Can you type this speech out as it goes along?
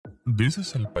This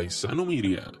is El Paisano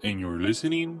Media, and you're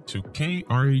listening to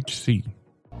K-RHC.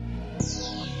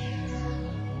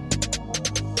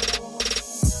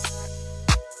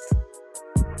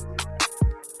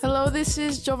 Hello, this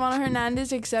is Giovanna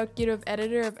Hernandez, Executive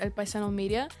Editor of El Paisano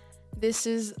Media. This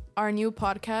is our new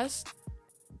podcast,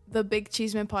 the Big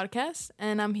Chisme Podcast,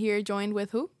 and I'm here joined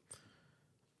with who?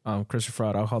 Christopher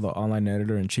Araujo, the online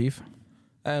editor-in-chief.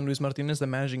 And Luis Martinez, the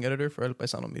managing editor for El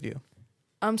Paisano Media.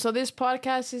 So this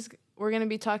podcast we're going to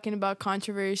be talking about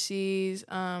controversies,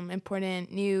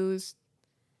 important news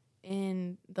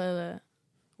in the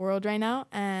world right now.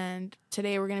 And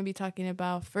today we're going to be talking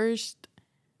about first,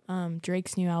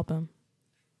 Drake's new album.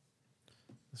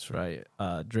 That's right.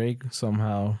 Drake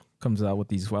somehow comes out with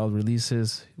these wild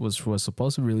releases. It was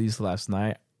supposed to release last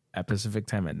night at Pacific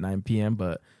time at 9 p.m.,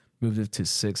 but moved it to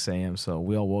 6 a.m. So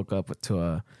we all woke up to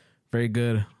a very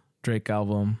good Drake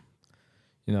album.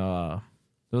 You know,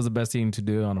 it was the best thing to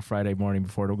do on a Friday morning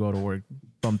before to go to work.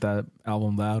 Bump that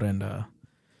album loud and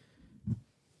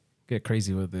get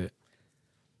crazy with it.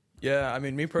 Yeah, I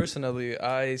mean, me personally,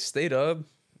 I stayed up.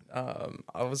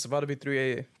 I was about to be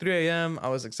 3 a.m. I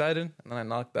was excited, and then I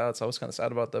knocked out, so I was kind of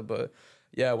sad about that. But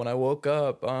yeah, when I woke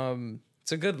up,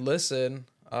 it's a good listen.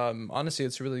 Honestly,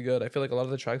 it's really good. I feel like a lot of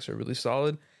the tracks are really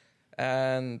solid,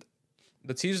 and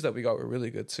the teasers that we got were really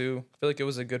good too. I feel like it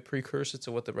was a good precursor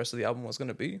to what the rest of the album was going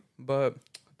to be. But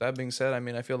that being said, I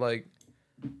mean, I feel like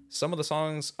some of the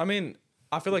songs, I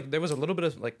feel like there was a little bit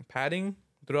of like padding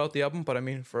throughout the album, but I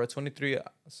mean, for a 23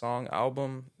 song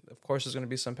album, of course there's going to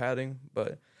be some padding,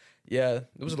 but yeah,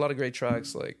 there was a lot of great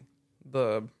tracks. Like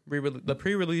the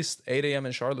pre-released 8 a.m.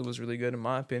 in Charlotte was really good in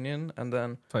my opinion, and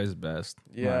then Probably his best,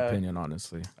 in Yeah. my opinion,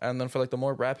 honestly. and then for like the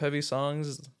more rap heavy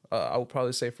songs, I would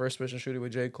probably say First Person Shooter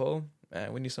with J. Cole,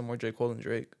 and we need some more J. Cole and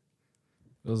Drake.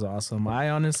 It was awesome. I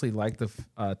honestly like the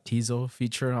Tizo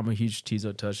feature. I'm a huge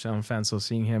Tizo Touchdown fan, so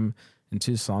seeing him in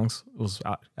 2 songs was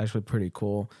actually pretty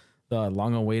cool. The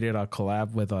long-awaited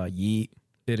collab with Yeet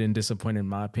didn't disappoint in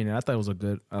my opinion. I thought it was a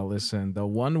good listen. The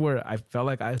one where I felt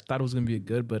like I thought it was going to be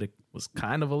good, but it was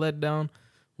kind of a letdown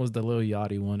was the Lil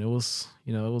Yachty one. It was,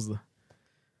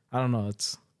 I don't know.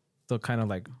 It's still kind of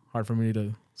like hard for me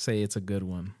to say it's a good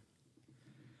one.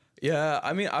 Yeah,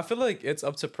 I mean, I feel like it's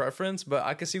up to preference, but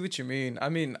I can see what you mean. I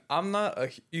mean, I'm not a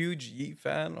huge Yeet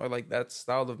fan or like that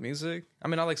style of music. I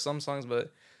mean, I like some songs,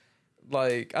 but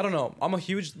like, I don't know. I'm a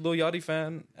huge Lil Yachty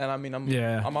fan, and I mean,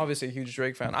 I'm obviously a huge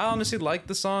Drake fan. I honestly like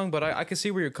the song, but I can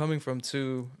see where you're coming from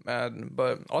too, man.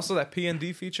 But also that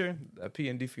P&D feature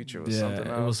was something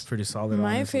else. It was pretty solid.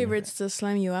 My honestly. favorite's the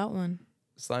Slam You Out one.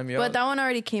 Slime Me But Out. that one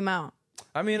already came out.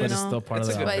 I mean, But it's it's still part of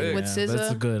it's the a good album. pick. with Yeah,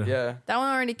 that's SZA. good. Yeah. That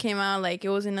one already came out. Like, it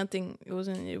wasn't nothing. It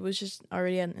was just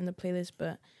already in the playlist.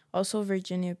 But also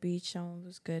Virginia Beach, that one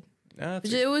was good. Yeah,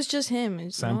 It was just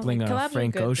him. Sampling collabs are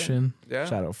Frank good, Ocean. Yeah.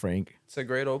 Shout out Frank. it's a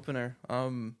great opener.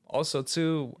 Also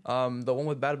too, the one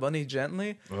with Bad Bunny,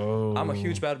 Gently. Oh, I'm a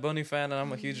huge Bad Bunny fan, and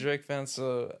I'm a huge Drake fan.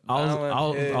 So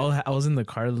I was in the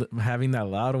car having that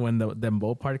loud when the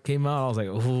Dembo part came out. I was like,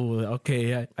 oh,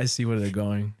 okay, I see where they're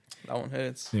going. that one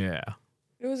hits. Yeah.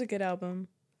 It was a good album.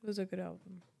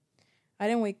 I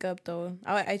didn't wake up, though.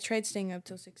 I tried staying up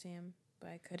till 6 a.m., but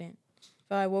I couldn't.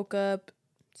 So I woke up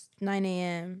 9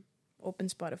 a.m.,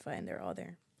 opened Spotify, and they're all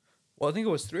there. Well, I think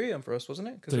it was 3 a.m. for us, wasn't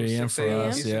it? 'Cause 3 a.m. 6 for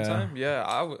us, Eastern yeah. time. Yeah,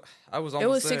 I was almost It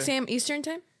was there. 6 a.m. Eastern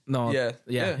time? No. Yeah.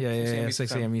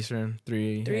 6 a.m. Eastern,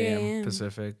 3 3 a.m. a.m.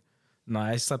 Pacific. No,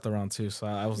 I slept around too, so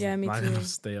I was Yeah, me not too. gonna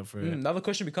stay up for it. Now the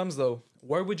question becomes though,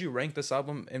 where would you rank this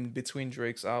album in between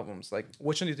Drake's albums? Like,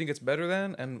 which one do you think it's better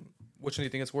than, and which one do you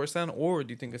think it's worse than, or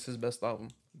do you think it's his best album?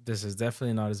 This is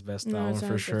definitely not his best No, album it's not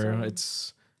for his best sure. album.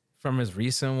 It's from his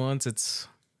recent ones. It's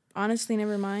Honestly,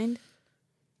 never mind.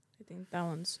 I think that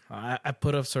one's... I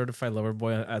put up Certified Lover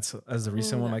Boy as the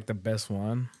recent one, like the best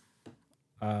one.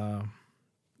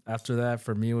 After that,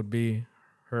 for me, would be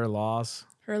Her Loss.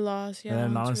 Her Loss, yeah. And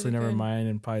then that one's honestly, really never good. mind,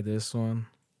 and probably this one.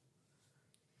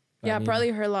 Yeah, I mean, probably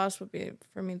Her Loss would be,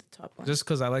 for me, the top one. just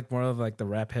because I like more of like the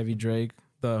rap heavy Drake.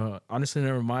 The honestly,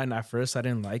 never mind. At first, I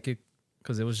didn't like it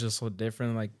because it was just so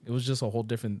different. Like it was just a whole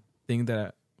different thing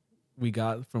that we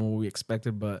got from what we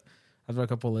expected. But after a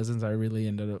couple listens, I really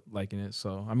ended up liking it.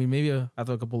 So I mean, maybe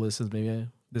after a couple listens, maybe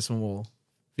this one will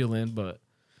feel in. But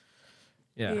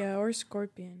yeah, Yeah, or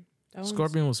Scorpion.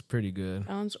 Scorpion was pretty good.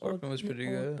 That one's Scorpion old, was pretty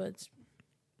old, good. But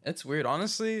It's weird,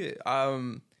 honestly.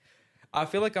 I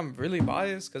feel like I'm really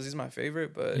biased because he's my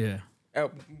favorite, but Yeah,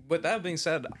 with that being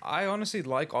said, I honestly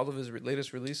like all of his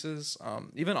latest releases.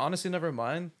 Even Honestly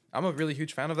Nevermind, I'm a really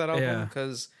huge fan of that album Yeah.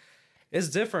 because it's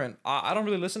different. I don't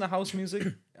really listen to house music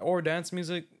or dance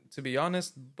music, to be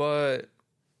honest, but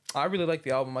I really like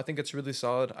the album. I think it's really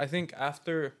solid. I think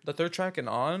after the third track and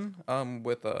on,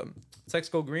 with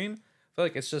Text Go Green, I feel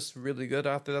like it's just really good.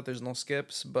 After that, there's no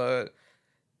skips, but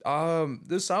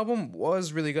this album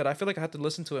was really good. I feel like I had to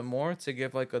listen to it more to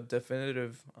give like a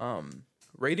definitive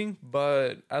rating,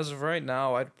 but as of right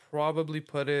now, I'd probably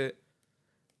put it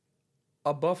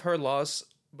above Her Loss,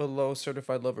 below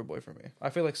Certified Lover Boy for me. I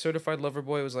feel like Certified Lover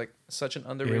Boy was like such an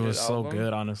underrated album. It was so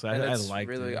good, honestly. I liked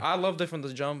really, it. I loved it from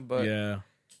the jump, but yeah,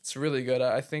 it's really good.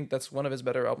 I think that's one of his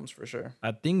better albums for sure.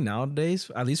 I think nowadays,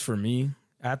 at least for me,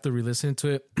 I have to re-listen to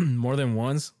it more than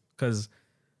once because,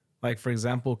 like, for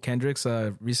example, Kendrick's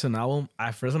recent album,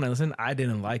 when I listened, I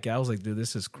didn't like it. I was like, dude,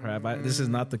 this is crap. This is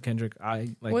not the Kendrick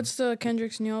I like. What's the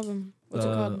Kendrick's new album? What's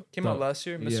it called? Came out last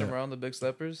year, Mr. Morale and the Big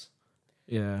Steppers.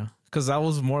 Yeah, because I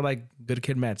was more like Good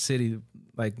Kid, Mad City,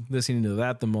 like listening to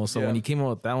that the most. So when he came out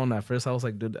with that one at first, I was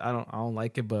like, dude, I don't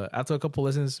like it. But after a couple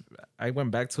listens, I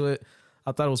went back to it.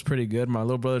 I thought it was pretty good. My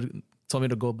little brother told me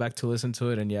to go back to listen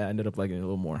to it, and I ended up liking it a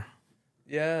little more.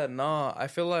 Yeah, no, I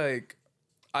feel like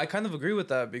I kind of agree with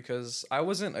that because I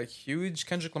wasn't a huge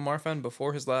Kendrick Lamar fan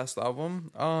before his last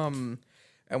album.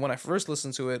 And when I first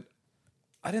listened to it,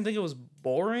 I didn't think it was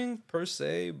boring per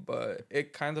se, but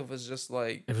it kind of was just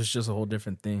like... It was just a whole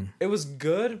different thing. It was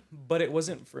good, but it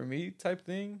wasn't for me type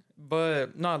thing.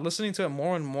 But no, listening to it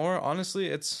more and more, honestly,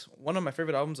 it's one of my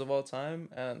favorite albums of all time.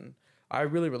 And I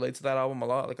really relate to that album a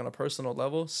lot, like on a personal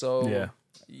level. So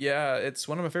yeah, it's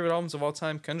one of my favorite albums of all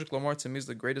time. Kendrick Lamar to me is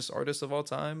the greatest artist of all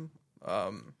time.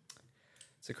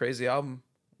 It's a crazy album.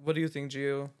 What do you think,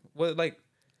 Gio? What, like...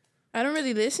 I don't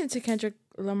really listen to Kendrick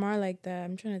Lamar like that.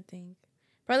 I'm trying to think.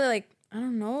 Probably like, I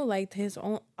don't know, like his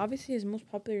own, obviously his most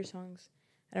popular songs.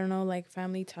 I don't know, like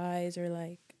Family Ties or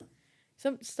like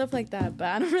some stuff like that. But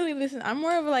I don't really listen. I'm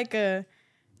more of like a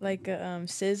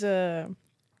SZA,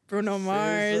 Bruno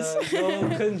Mars.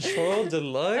 Control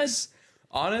Deluxe.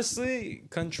 Honestly,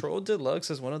 Control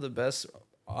Deluxe is one of the best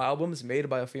albums made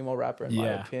by a female rapper in my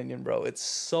opinion, bro. It's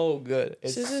so good.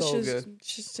 It's good.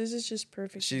 SZA's just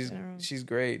perfect. She's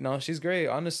great. No, she's great.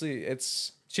 Honestly,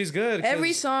 she's good.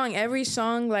 Every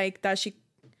song like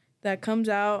that comes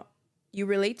out, you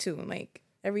relate to, like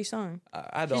every song.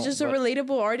 I don't. She's just a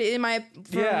relatable artist in my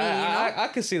for me. I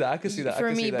could see that.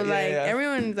 For me, but like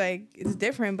everyone's like it's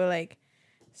different, but like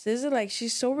SZA, like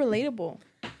she's so relatable.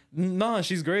 No,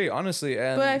 she's great, honestly.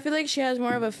 And but I feel like she has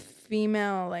more of a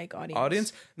female like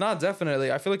audience. Nah,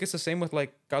 definitely. I feel like it's the same with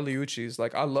like Galiucci's.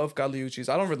 Like I love Galiucci's.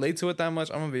 I don't relate to it that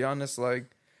much. I'm gonna be honest. Like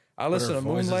I listen to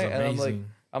Moonlight and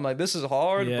I'm like this is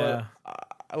hard, but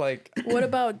I like. What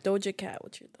about Doja Cat?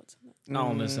 What's your thoughts on that? I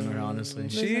don't listen to her, honestly.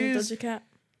 Doja Cat.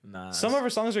 Nah. Some of her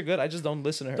songs are good. I just don't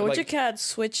listen to her. Doja Cat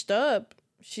switched up.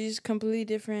 She's completely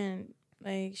different.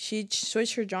 Like she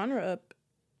switched her genre up.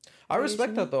 I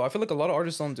respect that though. I feel like a lot of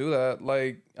artists don't do that.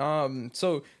 Like,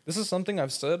 so this is something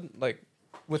I've said. Like,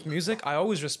 with music, I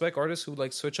always respect artists who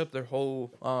like switch up their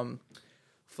whole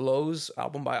flows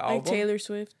album by album. Like Taylor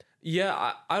Swift.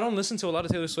 Yeah, I don't listen to a lot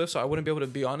of Taylor Swift, so I wouldn't be able to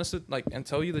be honest with, like and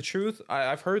tell you the truth.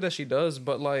 I've heard that she does,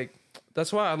 but like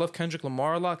that's why I love Kendrick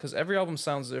Lamar a lot because every album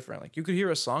sounds different. Like you could hear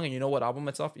a song and you know what album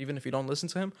it's off, even if you don't listen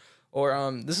to him.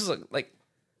 Or this is like.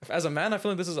 As a man, I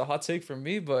feel like this is a hot take for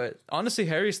me, but honestly,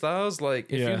 Harry Styles,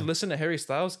 like, if you listen to Harry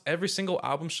Styles, every single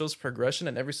album shows progression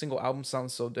and every single album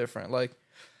sounds so different. Like,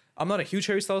 I'm not a huge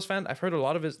Harry Styles fan. I've heard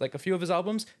a few of his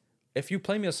albums. If you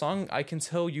play me a song, I can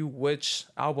tell you which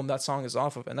album that song is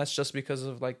off of, and that's just because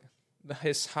of, like,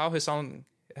 how his song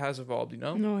has evolved, you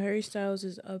know? No, Harry Styles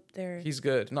is up there. He's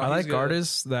good. No, I like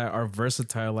artists that are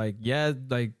versatile. Like,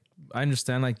 like, I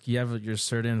understand, like, you have your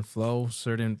certain flow,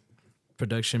 certain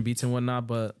production beats and whatnot,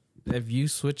 but if you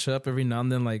switch up every now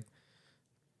and then, like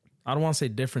I don't want to say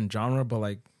different genre, but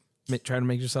like try to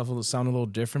make yourself sound a little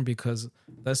different because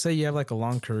let's say you have like a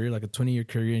long career, like a 20-year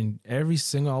career, and every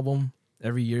single album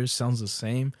every year sounds the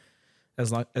same.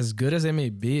 As good as it may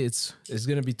be, it's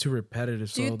gonna be too repetitive.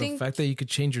 So the fact that you could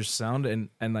change your sound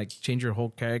and like change your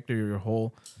whole character, your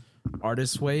whole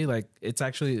artist way, like it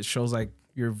shows like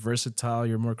you're versatile,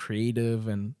 you're more creative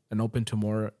and open to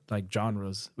more like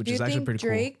genres, which is actually pretty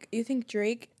cool. You think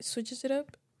Drake switches it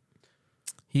up?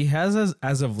 He has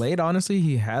as of late, honestly,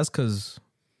 he has because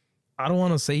I don't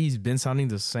want to say he's been sounding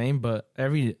the same, but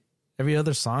every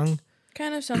other song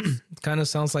kind of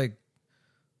sounds like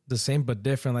the same but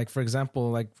different. Like for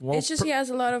example, like it's just he has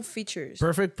a lot of features.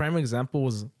 Perfect prime example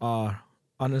was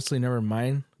Honestly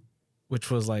Nevermind,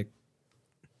 which was like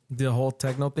the whole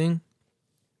techno thing.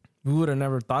 We would have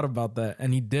never thought about that,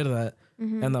 and he did that.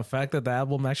 Mm-hmm. And the fact that the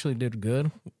album actually did good,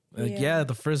 like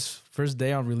the first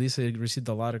day on release, it received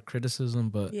a lot of criticism,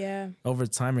 but over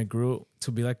time it grew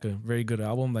to be like a very good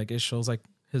album. Like it shows like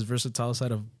his versatile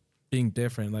side of being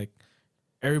different. Like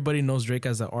everybody knows Drake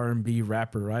as an R&B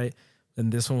rapper, right?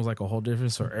 And this one was like a whole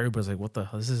different. So everybody's like, "What the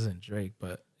hell? This isn't Drake."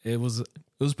 But it was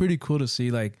pretty cool to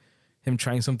see like him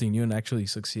trying something new and actually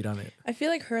succeed on it. I feel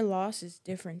like Her Loss is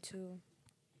different too.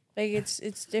 Like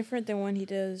it's different than when he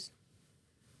does.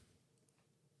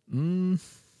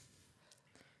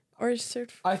 Or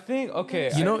I think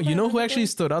okay. You know who actually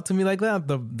stood out to me like that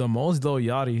the most? Lil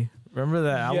Yachty. Remember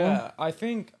that album? Yeah, I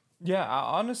think. Yeah,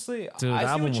 honestly, Dude, I the see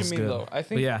album what you was mean good. though. I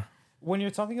think. But yeah. When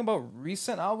you're talking about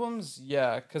recent albums,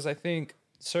 yeah, because I think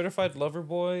Certified Lover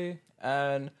Boy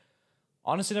and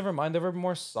honestly, Nevermind, they were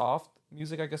more soft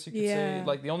music, I guess you could say.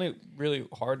 Like the only really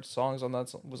hard songs on that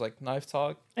song was like Knife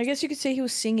Talk. I guess you could say he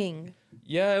was singing.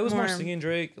 Yeah, it was more singing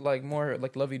Drake, like more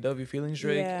like lovey-dovey feelings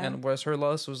Drake, and whereas Her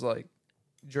Loss was like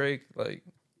Drake, like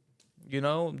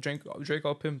Drake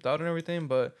all pimped out and everything.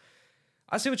 But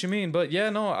I see what you mean. But yeah,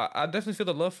 no, I definitely feel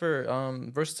the love for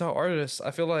versatile artists.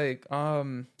 I feel like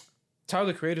Tyler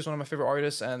the Creator is one of my favorite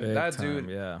artists, and dude,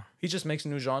 he just makes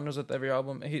new genres with every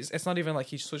album. It's not even like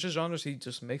he switches genres; he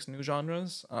just makes new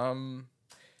genres.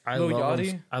 I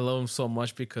love him so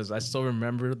much because I still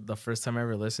remember the first time I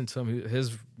ever listened to him.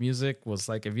 His music was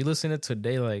like, if you listen to it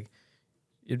today, like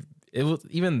it was,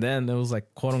 even then it was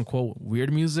like quote unquote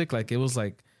weird music. Like it was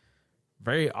like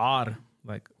very odd.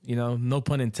 Like, you know, no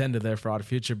pun intended there for Odd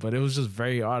Future, but it was just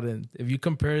very odd. And if you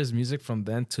compare his music from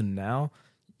then to now,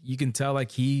 you can tell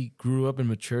like he grew up and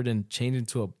matured and changed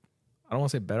into I don't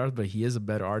want to say better artist, but he is a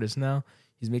better artist now.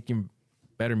 He's making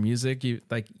better music.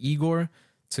 Like Igor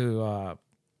to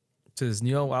his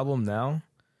new album now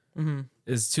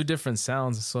is two different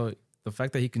sounds. So the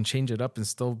fact that he can change it up and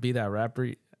still be that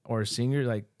rapper or singer,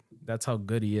 like that's how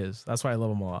good he is. That's why I love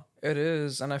him a lot. It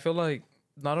is, and I feel like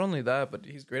not only that, but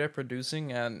he's great at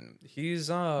producing, and he's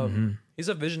a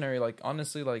visionary. Like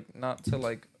honestly, like not to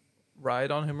like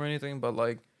ride on him or anything, but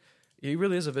like he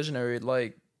really is a visionary.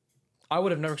 Like I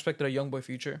would have never expected a YoungBoy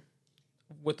feature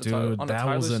with the title on a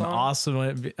Tyler was an song. awesome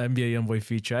NBA YoungBoy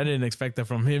feature. I didn't expect that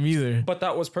from him either. But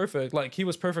that was perfect. Like he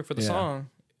was perfect for the song.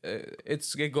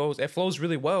 It flows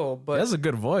really well. But he has a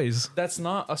good voice. That's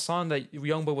not a song that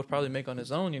YoungBoy would probably make on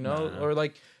his own, you know, or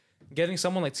like getting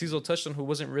someone like Cecil Touchdown who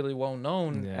wasn't really well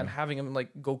known and having him like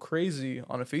go crazy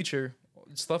on a feature,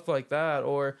 stuff like that,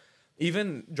 or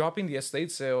even dropping the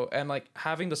estate sale and like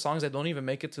having the songs that don't even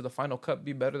make it to the final cut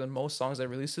be better than most songs that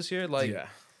released this year. Like,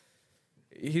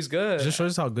 he's good. It just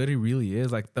shows how good he really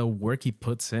is. Like the work he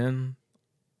puts in,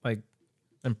 like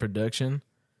in production,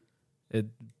 it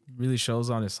really shows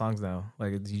on his songs now.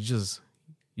 Like he just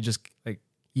like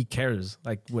he cares.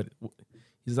 Like what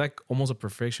he's like almost a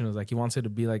perfectionist. Like he wants it to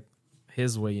be like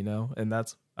his way, you know, and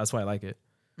that's why I like it.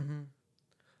 Mm-hmm.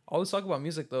 Let's talk about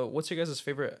music though. What's your guys'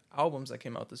 favorite albums that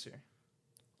came out this year?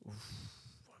 Man,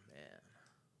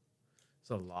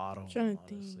 it's a lot of them,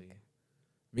 honestly. Think.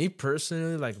 Me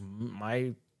personally, like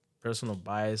my personal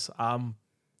bias,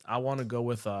 I want to go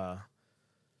with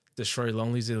Destroy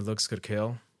Lonely's It Looks Could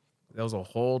Kill. That was a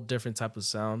whole different type of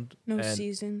sound. No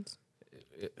Seasons.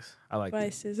 I like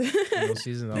Biases. No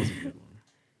Seasons. That was a good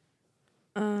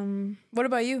one. What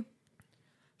about you?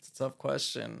 It's a tough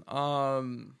question.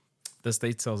 The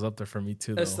State Sale's up there for me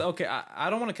too, though. Okay,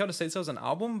 I don't want to count the State Sale as an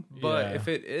album, but if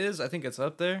it is, I think it's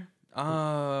up there.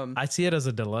 I see it as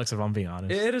a deluxe, if I'm being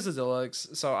honest. It is a deluxe,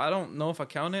 so I don't know if I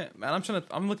count it. Man,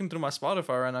 I'm looking through my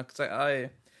Spotify right now because I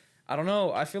don't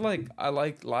know. I feel like I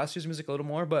like last year's music a little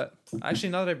more, but actually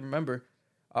now that I remember,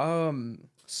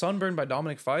 Sunburn by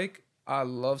Dominic Fike. I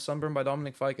love Sunburn by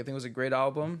Dominic Fike. I think it was a great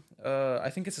album.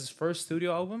 I think it's his first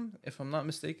studio album, if I'm not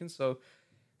mistaken. So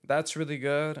that's really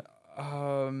good.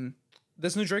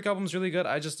 This new Drake album is really good.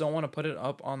 I just don't want to put it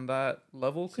up on that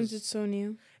level because it's so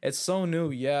new. It's so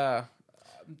new, yeah.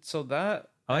 So that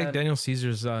I like Daniel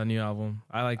Caesar's new album.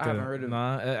 I like. I haven't heard it.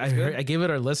 I gave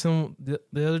it a listen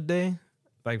the other day,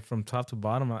 like from top to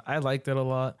bottom. I liked it a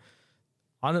lot.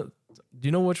 Do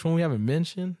you know which one we haven't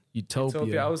mentioned?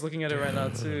 Utopia. I was looking at it right now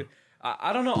too.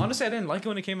 I don't know. Honestly, I didn't like it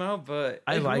when it came out, but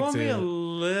I liked it me a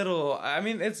little. I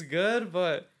mean, it's good,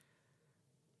 but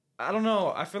I don't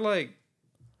know. I feel like.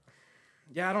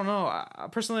 Yeah, I don't know. I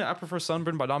personally prefer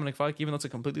Sunburn by Dominic Fike, even though it's a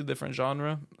completely different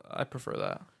genre. I prefer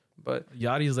that. But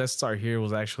Yachty's Let's Start Here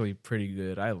was actually pretty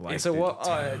good. I liked it. So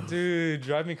what? Dude,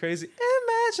 drive me crazy.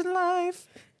 Imagine life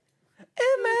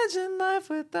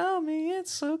without me.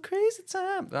 It's so crazy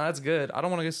time. No, that's good. I don't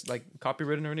want to get like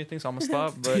copywritten or anything, so I'm gonna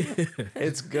stop. But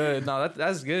it's good. No,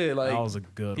 that's good. Like that was a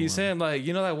good. He's saying like,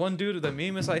 you know, that one dude, the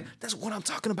meme is like, that's what I'm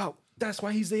talking about. That's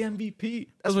why he's the MVP.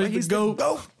 That's why he's the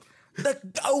GOAT. The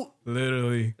GOAT.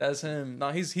 Literally. That's him.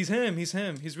 No, he's him. He's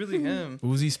him. He's really him.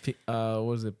 Uzi's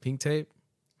what is it? Pink Tape.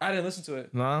 I didn't listen to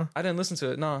it. Nah, I didn't listen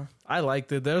to it. No. I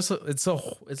liked it. It's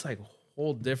like a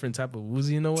whole different type of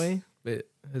Uzi in a way. But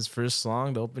his first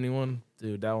song, the opening one,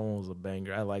 dude, that one was a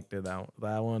banger. I liked it. That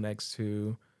one,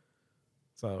 X2.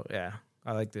 So yeah,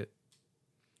 I liked it.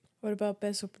 What about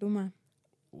Peso Pluma?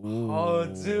 Ooh. Oh,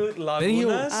 dude,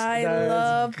 Lagunas. I That's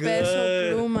love good.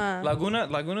 Peso Pluma.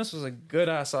 Lagunas was a good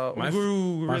ass out. My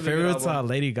really favorite's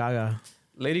Lady Gaga.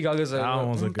 Lady Gaga's That one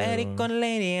was a good one. con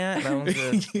lady. That one's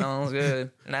good. That one's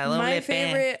good. My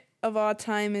favorite of all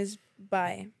time is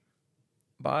Bye.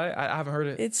 Bye. I haven't heard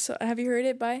it. Have you heard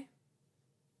it? Bye.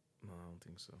 No, I don't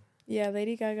think so. Yeah,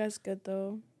 Lady Gaga's good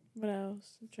though. What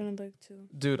else? I'm trying to look too.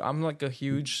 Dude, I'm like a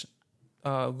huge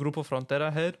Grupo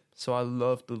Frontera head, so I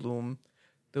love Tulum.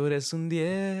 Tú eres un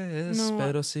 10, No.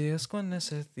 pero sigues con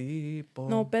ese tipo.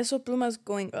 No, Peso Pluma's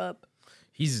going up.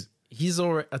 He's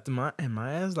already in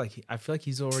my eyes. Like I feel like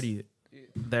he's already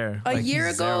there. A Like, year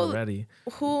he's there ago, already.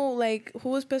 Who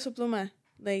was Peso Pluma?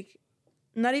 Like,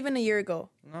 not even a year ago.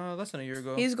 No, less than a year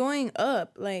ago. He's going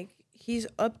up. Like, he's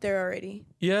up there already.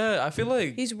 Yeah, I feel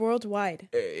like He's worldwide.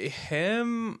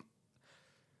 him.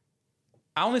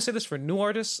 I only say this for new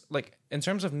artists. Like, in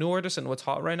terms of new artists and what's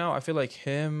hot right now, I feel like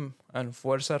him and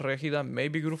Fuerza Regida,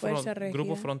 maybe Fuerza Regida.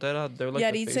 Grupo Frontera, they're like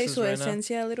Yeah, the he'd say faces su right now.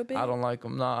 esencia a little bit. I don't like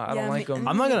them. Nah, I Yeah, don't like them.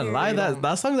 I'm not gonna lie. Weird.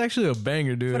 That song's actually a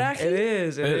banger, dude. Frágil. It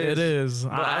is. It is.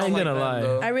 But I don't ain't like gonna them, lie.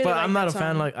 though. I really but like I'm not that a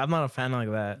fan song. I'm not a fan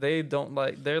like that. They don't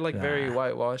like. They're like very Nah.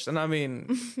 whitewashed, and I mean,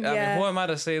 Yeah. who am I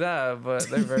to say that? But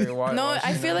they're very whitewashed. No,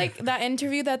 I feel like that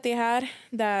interview that they had,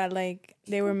 that like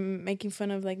they were making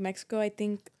fun of like Mexico. I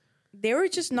think they were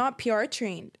just not PR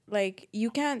trained. Like,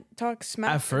 you can't talk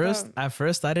smack. At first,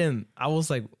 about- I was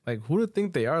like who do you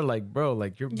think they are? Like, bro,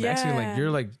 like you're Mexican, Yeah. like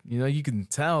you're like, you can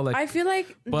tell. Like I feel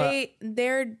like but-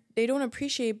 they don't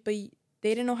appreciate, but they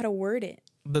didn't know how to word it.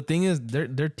 the thing is,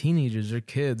 they're teenagers, they're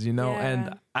kids, Yeah.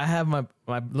 And I have my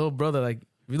little brother. Like,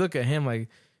 if you look at him, like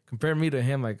compare me to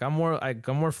him, like I'm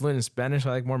more fluent in Spanish. I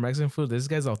like more Mexican food. This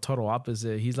guy's a total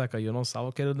opposite. He's like a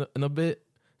salo kid in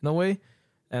a way.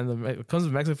 And when it comes to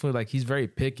Mexican food, like he's very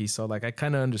picky. So like I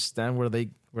kind of understand where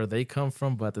they come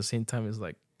from, but at the same time, it's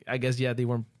like I guess they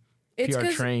weren't It's PR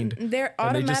 'cause trained. They're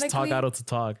And they just automatically talk out to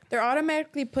talk. they're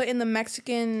automatically put in the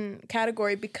Mexican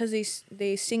category because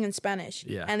they sing in Spanish.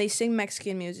 Yeah. And they sing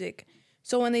Mexican music.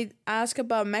 So when they ask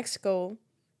about Mexico,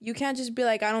 you can't just be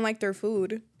like, I don't like their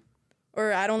food,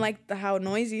 or I don't like how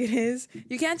noisy it is.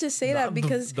 You can't just say that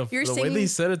because you're the way singing. they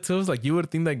said it to us, like you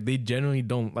would think like they genuinely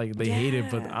don't like they hate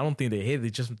it, but Yeah. I don't think they hate it. They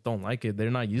just don't like it.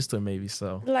 They're not used to it, maybe.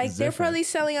 So Like, it's they're different. probably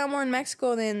selling out more in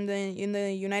Mexico than in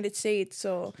the United States.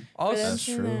 So Also, for them That's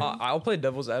to- true. I'll play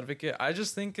devil's advocate. I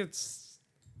just think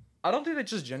I don't think they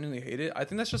just genuinely hate it. I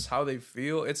think that's just how they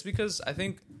feel. It's because I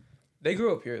think they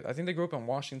grew up here. I think they grew up in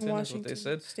Washington. Is what they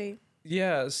said. State.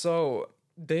 Yeah, so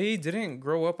they didn't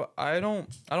grow up. I don't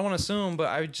want to assume, but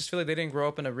I just feel like they didn't grow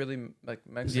up in a really like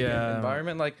Mexican Yeah.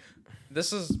 environment. Like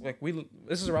this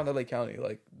is around LA County.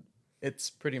 Like it's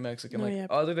pretty Mexican. Oh, Like yeah.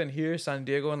 other than here, San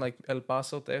Diego and like El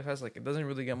Paso, Texas, like it doesn't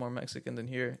really get more Mexican than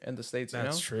here in the States.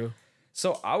 That's you know? true.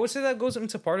 So I would say that goes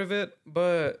into part of it,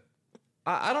 but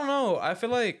I don't know. I feel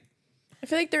like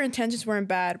their intentions weren't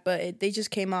bad, but they just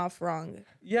came off wrong.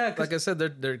 yeah, 'cause Like I said,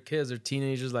 they're kids, they're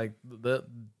teenagers. Like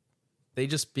they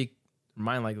just speak their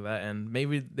mind like that, and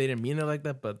maybe they didn't mean it like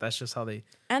that, but that's just how they.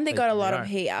 And they Like, got a lot they of are.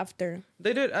 hate after.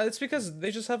 they did. It's because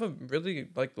they just have a really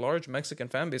like large Mexican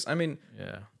fan base. I mean,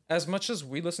 Yeah. as much as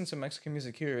we listen to Mexican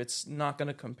music here, it's not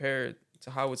gonna compare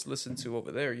to how it's listened to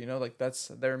over there. You know, like that's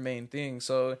their main thing.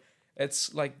 So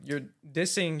it's like you're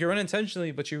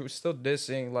unintentionally, but you're still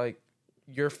dissing like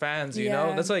your fans. You know,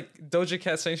 Yeah. that's like Doja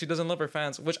Cat saying she doesn't love her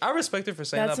fans, which I respect her for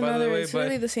saying That's that. By another. the way, It's but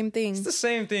really the same thing. it's the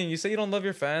same thing. You say you don't love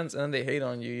your fans, and then they hate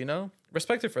on you. You know,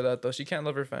 respect her for that though. She can't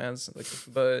love her fans, like,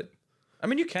 but I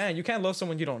mean, you can't love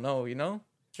someone you don't know. You know,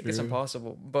 like, it's True.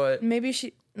 impossible. But Maybe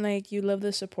you love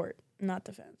the support, not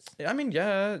the fans. I mean,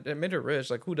 yeah, it made her rich.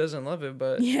 Like, who doesn't love it?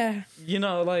 But Yeah. you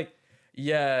know, like,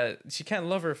 yeah, she can't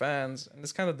love her fans, and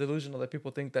it's kind of delusional that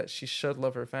people think that she should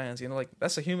love her fans. You know, like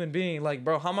that's a human being. Like,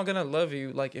 bro, how am I gonna love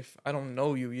you? Like, if I don't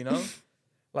know you, you know.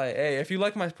 Like, hey, if you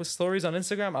like my stories on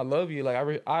Instagram, I love you. Like,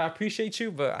 I appreciate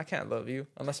you, but I can't love you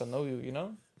unless I know you. You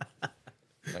know.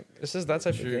 Like, it's just that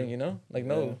type of thing, you know. Like,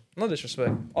 no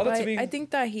disrespect. All that to me. I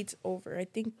think that heat's over. I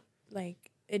think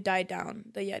like it died down,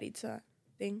 the Yaritza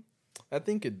thing. I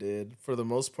think it did for the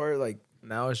most part. Like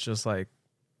now, it's just like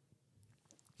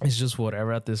it's just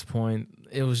whatever at this point.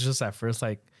 It was just at first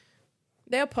like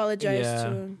They apologized Yeah. to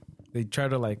him. they try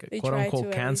to like They quote tried unquote to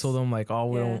at cancel least. them. Like,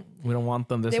 oh, Yeah. we don't want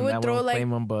them. This They and would that. We throw, don't like- claim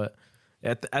them. But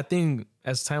I think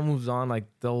as time moves on, like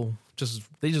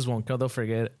they just won't care. They'll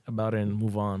forget about it and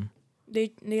move on.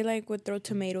 they like would throw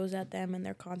tomatoes at them in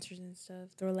their concerts and stuff.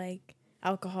 Throw like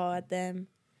alcohol at them.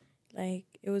 Like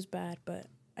it was bad, but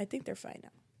I think they're fine now.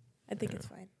 I think it's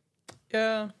fine.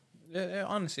 Yeah,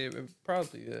 honestly, it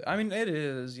probably is. I mean, it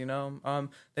is, you know.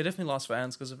 They definitely lost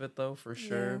fans because of it, though, for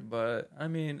sure. Yeah. But, I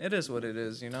mean, it is what it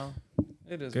is, you know.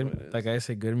 It is Good, what it is. like I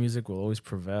say, good music will always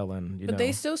prevail, and But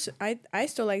they still, I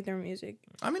still like their music.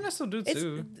 I mean, I still do,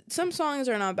 too. Some songs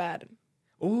are not bad.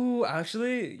 Ooh,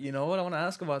 actually, you know what? I want to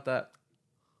ask about that.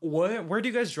 Where do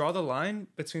you guys draw the line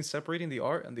between separating the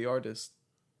art and the artist?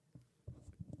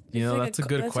 You know, that's a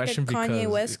good question like a Kanye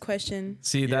because West question.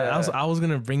 see that I was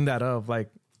gonna bring that up. Like,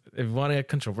 if you want to get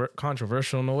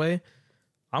controversial in a way,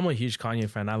 I'm a huge Kanye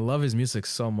fan. I love his music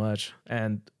so much,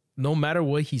 and no matter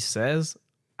what he says,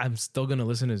 I'm still gonna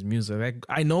listen to his music. Like,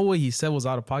 I know what he said was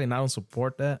out of pocket, and I don't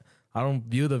support that. I don't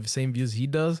view the same views he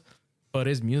does, but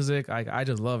his music, I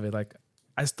just love it. Like,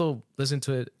 I still listen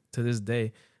to it to this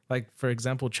day. Like, for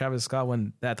example, Travis Scott,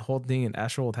 when that whole thing in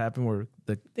Astroworld happened where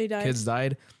the kids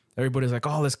died, everybody's like,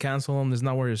 oh, let's cancel him. Let's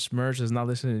not wear his merch. Let's not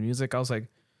listen to his music. I was like,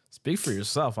 speak for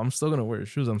yourself. I'm still going to wear his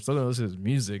shoes. I'm still going to listen to his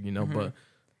music, you know, but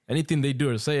anything they do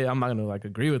or say, I'm not going to like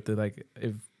agree with it. Like,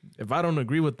 if I don't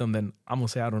agree with them, then I'm going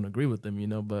to say I don't agree with them, you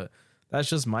know, but that's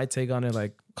just my take on it.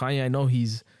 Like, Kanye, I know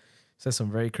he's said some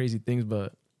very crazy things,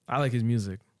 but I like his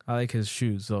music. I like his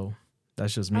shoes. So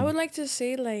that's just me. I would like to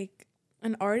say, like,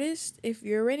 an artist, if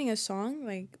you're writing a song,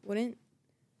 like, wouldn't,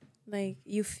 like,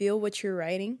 you feel what you're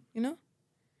writing, you know?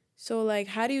 So, like,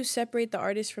 how do you separate the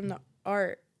artist from the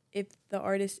art if the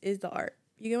artist is the art?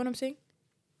 You get what I'm saying?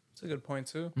 That's a good point,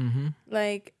 too. Mm-hmm.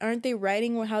 Like, aren't they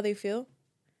writing how they feel?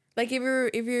 Like,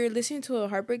 if you're listening to a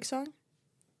heartbreak song,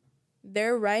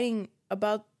 they're writing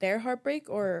about their heartbreak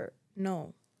or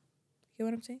no? You get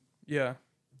what I'm saying? Yeah.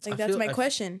 Like, that's my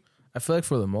question. I feel like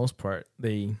for the most part,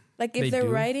 Like, if they're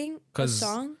writing a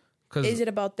song, is it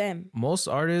about them? Most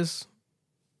artists,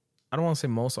 I don't want to say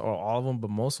most or all of them, but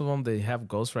most of them, they have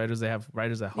ghostwriters. They have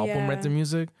writers that help them write the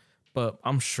music. But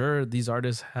I'm sure these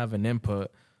artists have an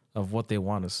input of what they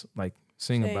want to like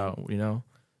sing about, you know?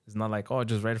 It's not like, oh,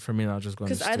 just write it for me and I'll just go in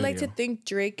the studio. Because I'd like to think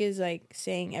Drake is like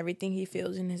saying everything he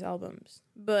feels in his albums.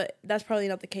 But that's probably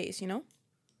not the case, you know?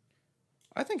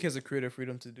 I think he has a creative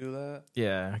freedom to do that.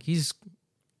 Yeah, he's,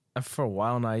 for a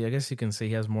while now, I guess you can say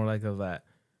he has more like of that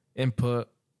input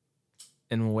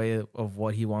in a way of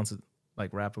what he wants to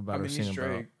like rap about or sing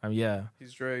about. Yeah.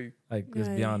 He's Drake. Like, let's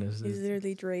be honest. He's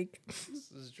literally Drake.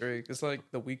 This is Drake. It's like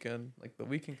The Weeknd. Like, The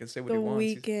Weeknd can say what The he wants.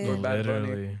 Weeknd. Or Bad Bunny.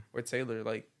 Literally. Or Taylor.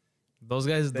 Like, those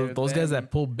guys that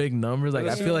pull big numbers, like,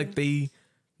 I feel like they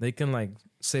can like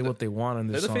say what they want in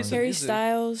their songs. Harry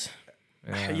Styles.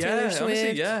 Yeah. Taylor Swift.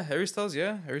 Honestly, yeah. Harry Styles,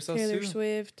 yeah. Harry Styles Taylor too.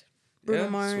 Swift. Bruno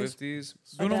Mars. Swifties.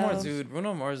 Bruno Mars, dude.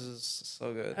 Bruno Mars is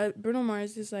so good. Bruno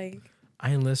Mars is like... I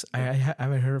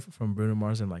haven't heard from Bruno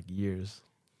Mars in like years.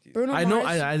 Bruno I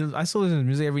Mars. know I still listen to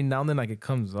music every now and then, like it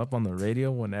comes up on the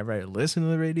radio whenever I listen to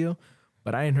the radio,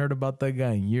 but I ain't heard about that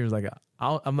guy in years. Like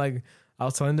I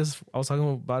was talking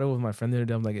about it with my friend the other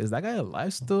day. I'm like, is that guy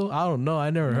alive still? I don't know. I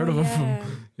never heard of him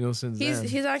from, since then.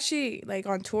 He's actually like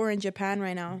on tour in Japan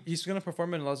right now. He's gonna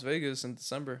perform in Las Vegas in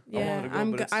December. Yeah,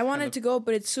 I wanted to go,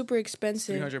 but it's super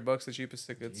expensive. $300, the cheapest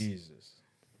tickets. Jesus.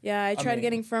 Yeah, I tried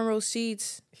getting front row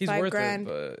seats. He's $5,000. It,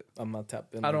 but I'm not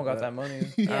tapped in. I don't got that money.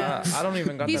 Yeah. I don't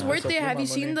even got He's that worth money. it. Have you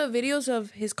seen the videos of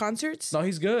his concerts? No,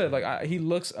 he's good. Like he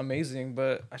looks amazing,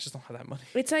 but I just don't have that money.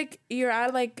 It's like you're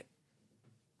at like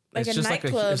it's a just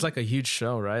nightclub. It's like a huge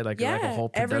show, right? Like, yeah, like a whole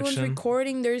production. Everyone's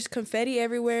recording. There's confetti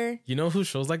everywhere. You know who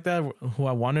shows like that? Who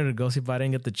I wanted to go see, but I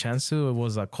didn't get the chance to. It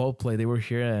was Coldplay. They were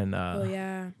here in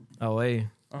LA.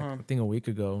 I think a week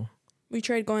ago. We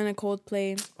tried going to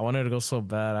Coldplay. I wanted to go so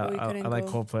bad. I like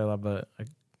Coldplay a lot, but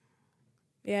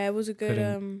it was a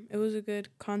good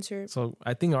concert. So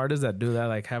I think artists that do that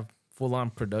like have full on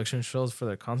production shows for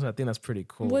their concert. I think that's pretty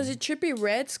cool. Was it Trippie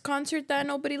Redd's concert that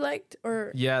nobody liked,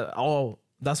 or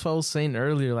that's what I was saying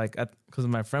earlier. Like, because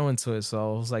my friend went to it,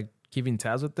 so I was like keeping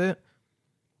tabs with it.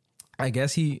 I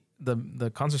guess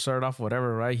the concert started off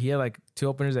whatever, right? He had like two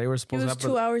openers that were supposed to have. He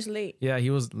was 2 hours late. Yeah, he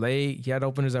was late. He had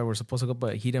openers that were supposed to go,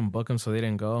 but he didn't book them, so they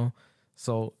didn't go.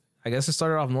 So I guess it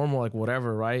started off normal, like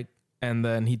whatever, right? And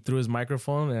then he threw his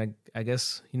microphone, and I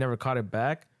guess he never caught it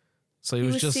back. So he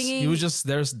was just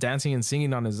there dancing and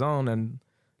singing on his own. And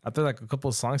after like a couple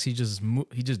of songs, he just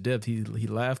dipped. He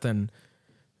left, and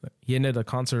he ended the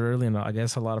concert early, and I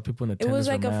guess a lot of people in attendance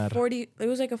were mad. It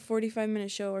was like a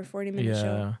 45-minute show or 40-minute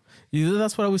show. Yeah,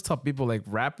 that's what I always tell people. Like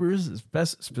rappers,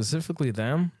 specifically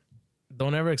them,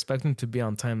 don't ever expect them to be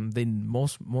on time. They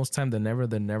most time they're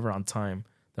never on time.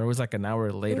 They're always like an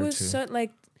hour late or two. It was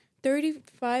like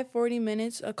 35, 40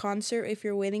 minutes a concert if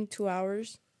you're waiting 2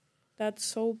 hours. That's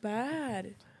so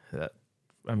bad.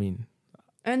 I mean,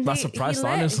 And not surprised,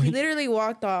 honestly. He literally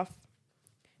walked off.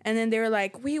 And then they were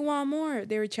like, we want more.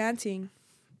 They were chanting.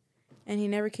 And he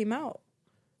never came out.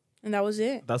 And that was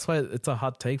it. that's why it's a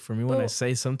hot take for me when I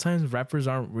say sometimes rappers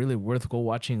aren't really worth go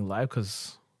watching live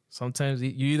because sometimes you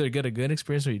either get a good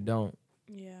experience or you don't.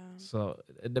 Yeah. So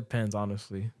it depends,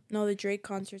 honestly. No, the Drake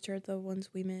concerts are the ones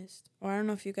we missed. Or I don't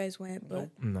know if you guys went, but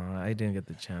No, I didn't get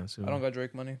the chance to. I don't got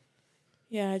Drake money.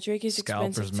 yeah, Drake is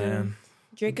Scalpers, expensive too. man.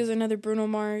 Drake is another Bruno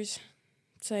Mars.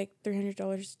 It's like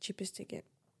 $300 cheapest ticket.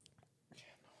 I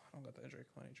don't got that Drake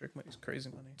money. Drake money's crazy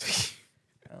money.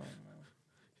 I don't know.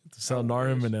 To sell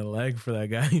Narim and a leg for that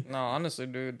guy. No, honestly,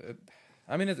 dude.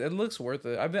 It looks worth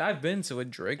it. I've been to a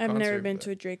Drake concert. I've never been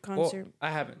to a Drake concert. Well,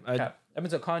 I haven't. I've been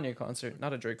to a Kanye concert,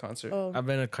 not a Drake concert. Oh, I've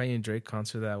been to Kanye and Drake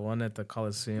concert, that one at the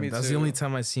Coliseum. Me That's too. the only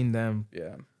time I've seen them.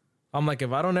 Yeah. I'm like,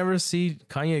 if I don't ever see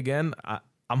Kanye again,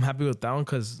 I'm happy with that one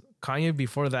because Kanye,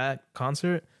 before that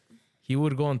concert, he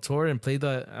would go on tour and play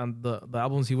the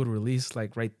albums he would release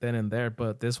like right then and there.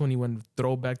 But this one, he went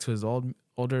throwback to his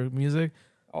older music.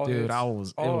 All Dude,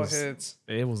 hits. Hits.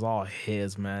 It was all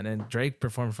his, man. And Drake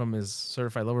performed from his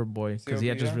Certified Lover Boy because he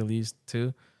had just released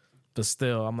two. But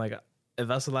still, I'm like, if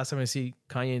that's the last time I see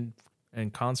Kanye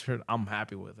in concert, I'm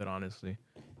happy with it, honestly.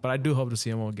 But I do hope to see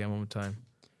him again one more time.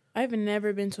 I've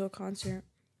never been to a concert.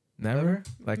 Never?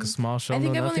 Like a small show? I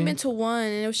think no I've only nothing? been to one,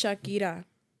 and it was Shakira.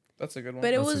 That's a good one.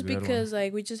 But it That's a was good because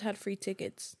like we just had free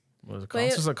tickets. Was a But it-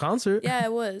 concert? A concert? Yeah,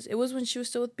 it was. It was when she was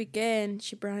still with Piqué, and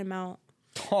she brought him out.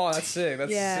 Oh, that's sick. That's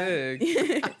Yeah.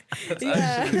 sick. That's Yeah.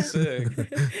 actually sick.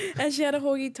 And she had a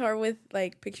whole guitar with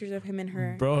like pictures of him and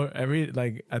her. Bro,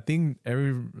 I think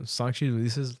every song she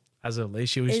releases as a late,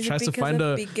 she always Is it tries to because find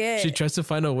of a Piqué? she tries to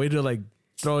find a way to like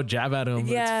throw a jab at him.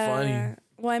 Yeah. It's funny.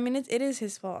 Well, I mean, it is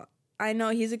his fault. I know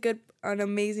he's an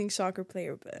amazing soccer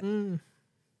player, but I mean,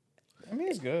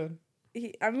 he's good.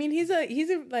 he's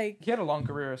a like. He had a long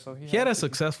career, so He had a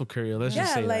successful career. Let's just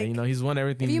Yeah, say that. like, You know, he's won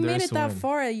everything. If you there made is it to that win.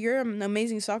 far, you're an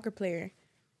amazing soccer player.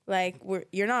 Like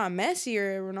you're not a Messi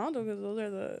or Ronaldo because those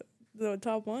are the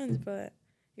top ones, but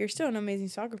you're still an amazing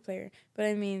soccer player. But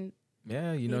I mean,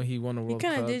 Yeah, you know, he won a he World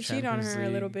kind Cup. of did cheat on Champions her a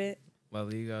little League, bit. La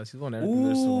Liga. He's won everything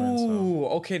there's to win. So. Ooh,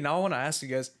 okay. Now I want to ask you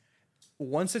guys: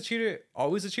 once a cheater,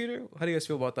 always a cheater? How do you guys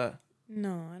feel about that?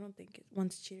 No, I don't think it's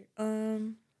once a cheater.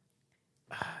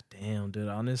 Damn, dude.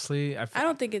 Honestly, I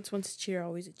don't think it's once a cheater,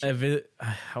 always a cheater. If it,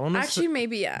 I want to Actually,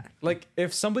 maybe yeah. Like,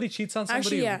 if somebody cheats on somebody,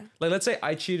 Actually, yeah. like let's say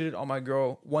I cheated on my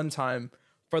girl one time,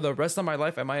 for the rest of my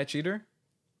life, am I a cheater?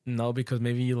 no, because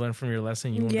maybe you learn from your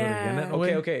lesson. You won't do it again. Yeah. That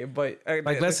way. Okay, but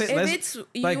Like, let's say- If it's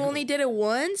you like- only did it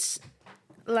once,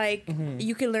 like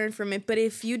you can learn from it. But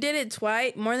if you did it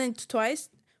twice, more than twice,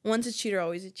 once a cheater,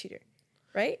 always a cheater,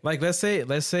 right? Like let's say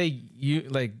you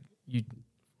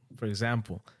for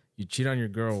example, you cheat on your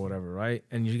girl or whatever, right?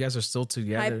 And you guys are still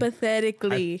together.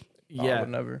 Hypothetically, I yeah. would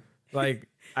never. Like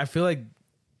I feel like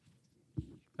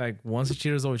once a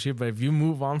cheater is always a cheater, but if you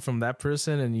move on from that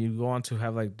person and you go on to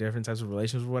have like different types of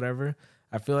relations or whatever,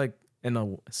 I feel like in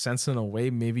a sense, in a way,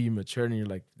 maybe you matured and you're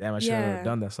like, damn, I should have Yeah.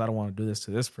 done that, so I don't want to do this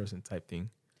to this person type thing.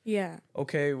 yeah,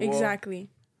 Okay, well, exactly.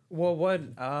 Well, what?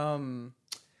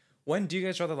 When do you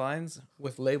guys draw the lines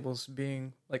with labels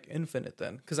being like infinite?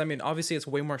 Then, because I mean, obviously it's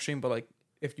way more extreme. But like,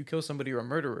 if you kill somebody, you're a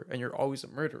murderer, and you're always a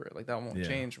murderer. Like that won't Yeah.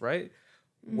 change, right?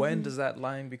 When does that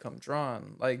line become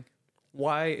drawn? Like,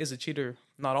 why is a cheater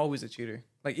not always a cheater?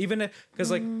 Like, even if,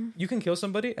 because like you can kill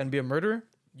somebody and be a murderer.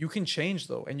 You can change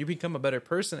though, and you become a better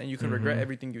person, and you can regret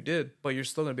everything you did. But you're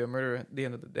still gonna be a murderer at the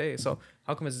end of the day. So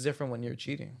how come it's different when you're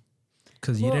cheating?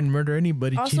 Because you Well, didn't murder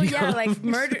anybody. Also, cheating yeah, on like them.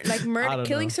 murder, I don't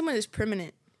killing know. someone is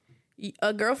permanent.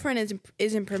 A girlfriend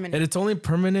isn't permanent. And it's only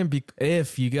permanent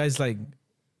if you guys like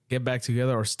get back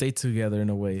together or stay together in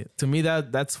a way. To me,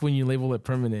 that's when you label it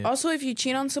permanent. Also, if you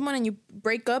cheat on someone and you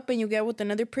break up and you get with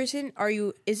another person,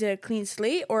 is it a clean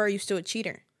slate or are you still a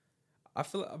cheater? I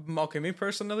feel okay. Me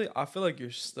personally, I feel like you're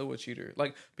still a cheater.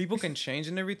 Like people can change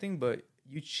and everything, but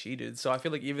you cheated. So I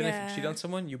feel like even if you cheat Yeah. on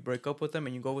someone, you break up with them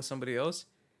and you go with somebody else.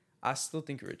 I still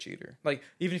think you're a cheater. Like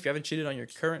even if you haven't cheated on your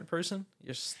current person,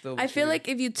 you're still. I feel like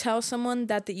if you tell someone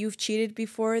that you've cheated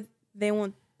before, they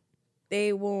won't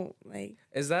like.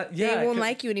 is that They won't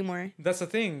like you anymore. That's the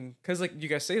thing, because like you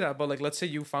guys say that, but like let's say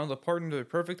you found a partner they're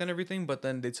perfect and everything, but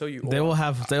then they tell you They will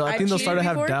have. I I've think they'll start to cheated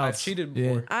have before. doubts. I've cheated Yeah.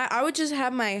 before. I would just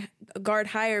have my guard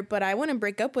higher, but I wouldn't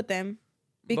break up with them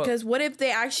because what if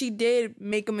they actually did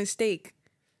make a mistake,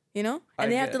 you know, and I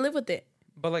they have get- to live with it.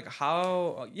 But like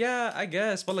how? Yeah, I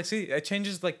guess. But like, see, it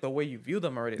changes like the way you view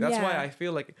them already. That's why Yeah. I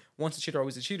feel like once a cheater,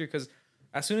 always a cheater. Because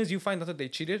as soon as you find out that they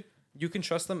cheated, you can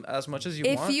trust them as much as you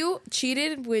If want. you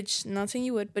cheated, which not saying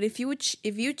you would, but if you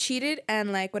cheated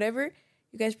and like whatever,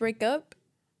 you guys break up,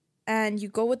 and you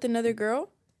go with another girl,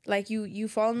 like you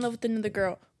fall in love with another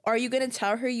girl, are you gonna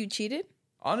tell her you cheated?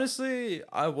 Honestly,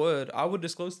 I would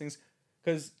disclose things,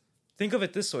 because think of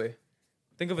it this way.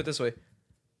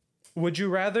 Would you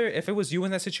rather, if it was you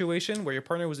in that situation where your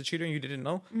partner was a cheater and you didn't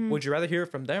know, would you rather hear it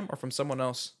from them or from someone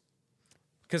else?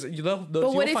 Because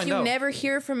But what if you never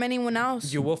hear from anyone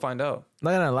else? You will find out.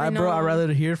 Not gonna lie, bro. I'd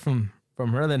rather hear from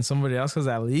her than somebody else, because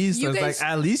at least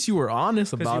at least you were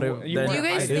honest about it. You Then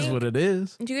it is what it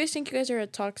is. Do you guys think you guys are a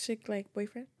toxic like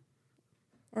boyfriend?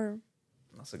 Or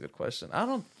that's a good question. I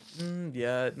don't.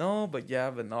 No.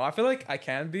 I feel like I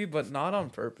can be, but not on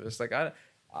purpose. Like I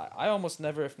almost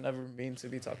never mean to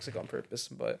be toxic on purpose,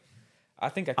 but I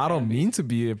think I don't mean to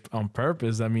be on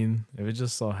purpose. I mean, if it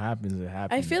just so happens, it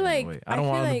happens. I feel like I don't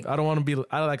want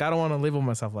to label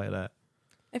myself like that.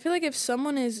 I feel like if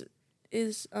someone is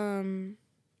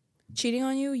cheating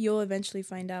on you, you'll eventually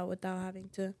find out without having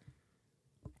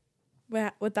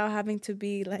to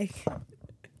be like,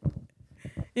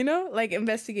 you know, like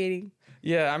investigating.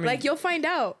 Yeah, I mean, like you'll find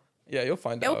out. Yeah, you'll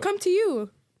find out. It'll come to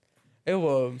you. It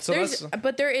will. So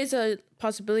but there is a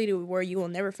possibility where you will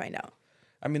never find out.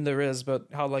 I mean, there is, but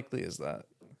how likely is that?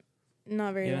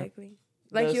 Not very likely.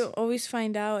 Like you'll always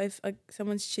find out if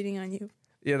someone's cheating on you.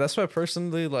 Yeah, that's why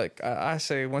personally, like I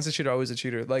say, once a cheater, always a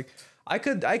cheater. Like I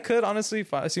could honestly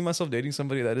see myself dating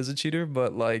somebody that is a cheater,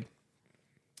 but like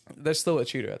they're still a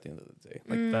cheater at the end of the day.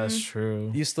 Like that's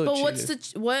true. You still.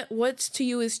 But what's to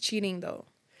you is cheating though?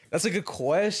 That's a good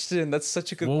question. That's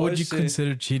such a good question. What would you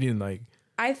consider cheating? Like,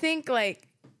 I think like,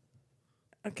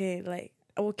 okay, like,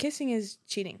 well, kissing is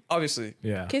cheating. Obviously.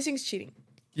 Yeah. Kissing's cheating.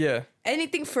 Yeah.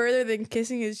 Anything further than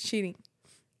kissing is cheating.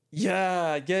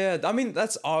 Yeah. I mean,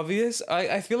 that's obvious.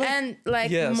 I feel like. And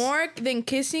like more than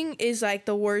kissing is like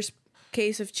the worst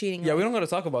case of cheating. Yeah, we don't got to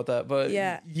talk about that, but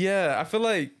yeah, I feel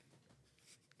like.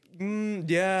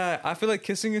 I feel like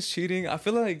kissing is cheating. I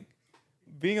feel like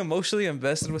being emotionally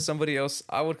invested with somebody else,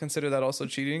 I would consider that also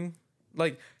cheating.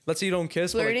 Like, let's say you don't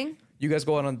kiss, flirting. But like, you guys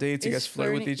go out on dates, you guys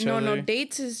flirt with each other. No,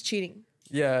 dates is cheating.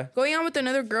 Yeah. Going out with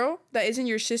another girl that isn't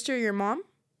your sister, your mom,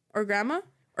 or grandma,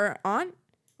 or aunt,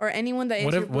 or anyone that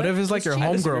is what if it's like your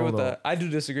homegirl though? I do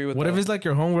disagree with that. What if it's like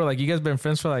your homegirl, like you guys been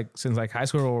friends for like since like high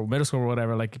school or middle school or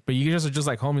whatever, like, but you guys are just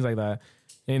like homies like that,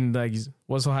 and like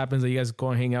what so happens that you guys go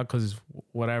and hang out because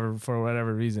whatever, for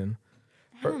whatever reason.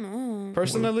 I don't know.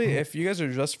 Personally, if you guys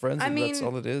are just friends, and that's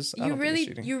all it is. You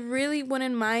really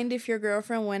wouldn't mind if your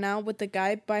girlfriend went out with a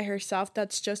guy by herself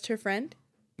that's just her friend?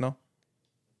 No.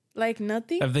 Like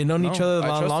nothing? If they known each other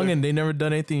that long and they never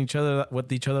done anything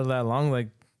with each other that long, like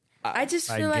I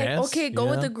just feel like okay, go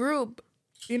with a group,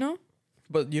 you know?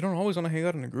 But you don't always want to hang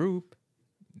out in a group.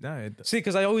 No, see,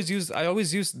 because I always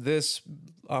use this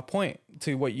point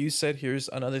to what you said. Here's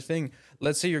another thing.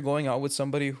 Let's say you're going out with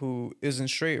somebody who isn't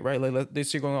straight, right? Like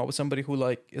let's say you're going out with somebody who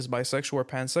like is bisexual or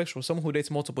pansexual, someone who dates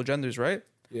multiple genders, right?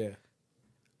 Yeah.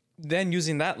 Then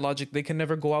using that logic, they can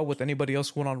never go out with anybody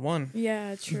else one-on-one.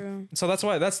 Yeah, true. So that's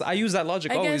why I use that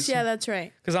logic always. I guess, yeah, that's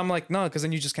right. Because I'm like, no, because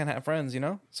then you just can't have friends, you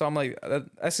know? So I'm like,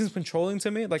 that seems controlling to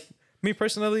me. Like, me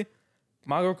personally,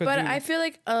 my girl could But I feel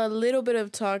like a little bit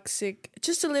of toxic,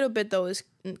 just a little bit though, is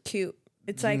cute.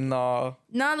 It's like not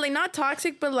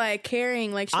toxic, but like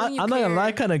caring. Like I'm not gonna lie,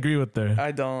 I kind of agree with her.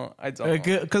 I don't.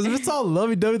 Because if it's all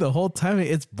lovey dovey the whole time,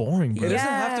 it's boring. Bro. It doesn't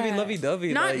have to be lovey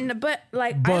dovey. But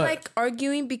I like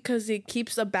arguing because it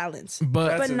keeps a balance.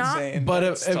 But not arguing. But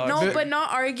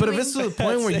if it's to the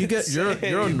point where you get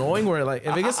you're annoying, where like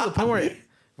if it gets to the point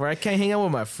where I can't hang out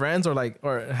with my friends or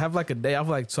have like a day off,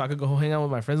 like so I could go hang out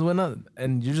with my friends and whatnot,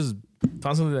 and you just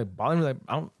constantly like bothering me, like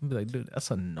I'll be like, dude, that's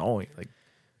annoying. Like.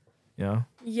 Yeah.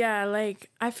 Yeah, like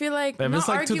I feel like if not it's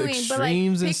like arguing, to the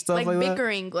extremes but like and stuff like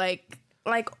bickering, like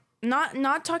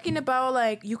not talking about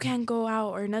like you can't go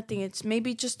out or nothing. It's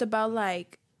maybe just about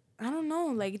like I don't know,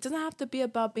 like it doesn't have to be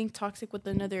about being toxic with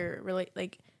another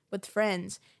like with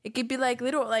friends. It could be like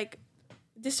little like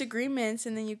disagreements,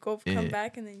 and then you come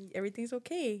back, and then everything's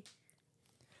okay.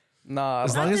 Nah,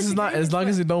 as long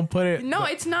as you don't put it. No,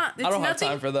 it's not. It's I don't have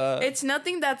time for that. It's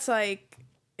nothing that's like.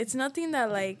 It's nothing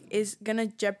that like is gonna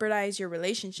jeopardize your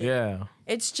relationship. Yeah.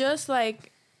 It's just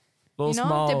like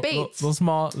debates. Little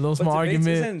small argument.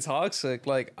 Debates isn't toxic.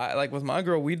 Like with my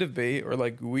girl, we debate or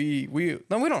like we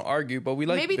don't argue, but we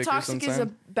like maybe toxic is a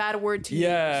bad word to use.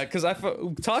 Yeah, because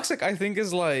toxic I think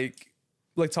is like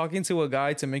talking to a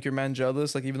guy to make your man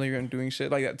jealous. Like even though you're doing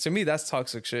shit like that. To me, that's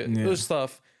toxic shit. Yeah. There's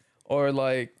stuff or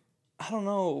like I don't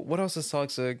know what else is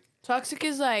toxic. Toxic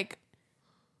is like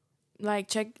like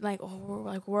check like oh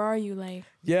like where are you like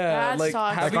Yeah, that's like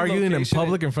toxic. Like having arguing in location-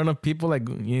 public in front of people, like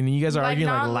you guys are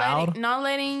arguing like loud. not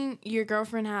letting your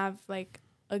girlfriend have like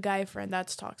a guy friend.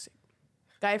 That's toxic.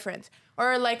 Guy friends,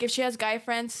 or like if she has guy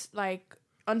friends, like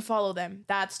unfollow them.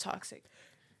 That's toxic.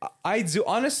 I do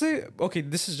honestly. Okay,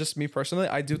 this is just me personally.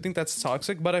 I do think that's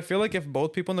toxic, but I feel like if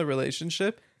both people in the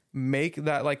relationship make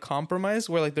that like compromise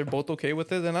where like they're both okay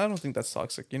with it, then I don't think that's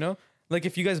toxic. You know, like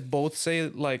if you guys both say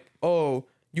like, oh,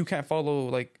 you can't follow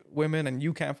like women and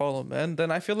you can't follow men, then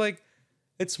I feel like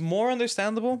it's more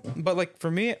understandable. But like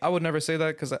for me, I would never say that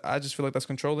because I just feel like that's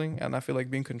controlling, and I feel like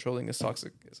being controlling is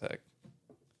toxic as heck.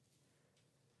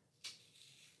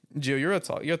 Gio,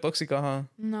 you're toxica, huh?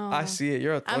 No, I see it.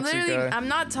 You're a I'm toxic literally. guy. I'm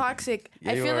not toxic.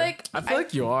 Yeah, I you feel are. like I feel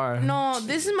like you are. No,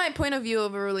 this is my point of view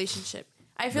of a relationship.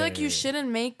 I feel like you Right. shouldn't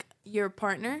make your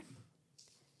partner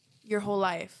your whole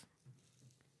life.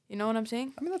 You know what I'm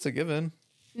saying? I mean, that's a given.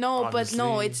 No, but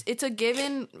no, Obviously. it's a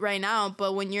given right now.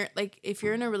 But when you're like, if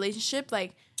you're in a relationship,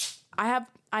 like,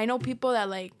 I know people that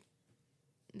like,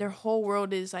 their whole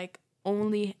world is like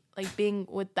only like being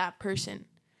with that person,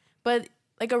 but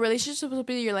like a relationship will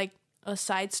be your like a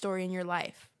side story in your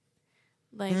life.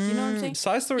 Like, you know what I'm saying?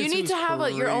 Side story You two need is to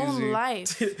have your own crazy.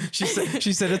 life.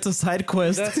 She said it's a side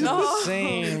quest. That's No.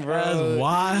 insane, bro. That's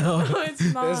wild. No,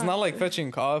 it's not. It's not like fetching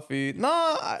coffee.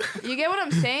 No, You get what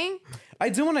I'm saying? I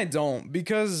do and I don't,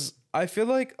 because I feel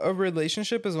like a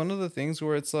relationship is one of the things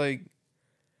where it's like,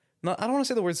 not. I don't want to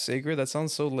say the word sacred. That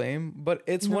sounds so lame, but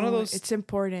it's one of No, those. It's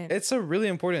important. It's a really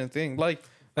important thing. Like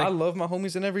I love my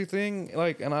homies and everything.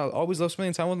 Like, and I always love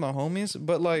spending time with my homies.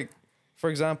 But like, for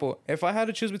example, if I had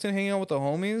to choose between hanging out with the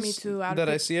homies Me too. I'd that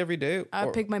I pick- see every day,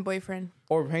 I'd pick my boyfriend.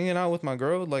 or hanging out with my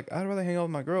girl, like I'd rather hang out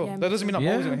with my girl. Yeah, That me doesn't too. mean I'm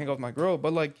Yeah. always gonna hang out with my girl,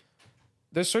 but like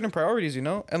there's certain priorities, you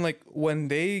know? And like when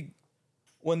they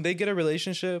get a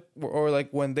relationship or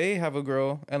like when they have a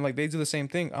girl and like they do the same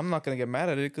thing, I'm not gonna get mad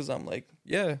at it because I'm like,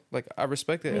 yeah, like I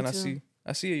respect it Me and too.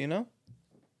 I see it, you know?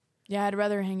 Yeah, I'd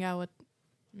rather hang out with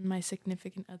my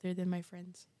significant other than my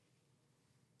friends.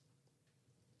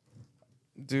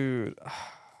 Dude.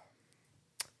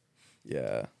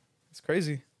 Yeah. It's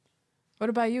crazy. What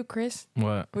about you, Chris?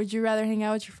 What? Would you rather hang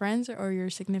out with your friends or your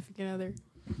significant other?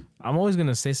 I'm always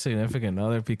gonna say significant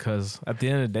other because at the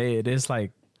end of the day, it is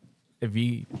like if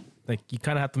you like you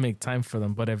kind of have to make time for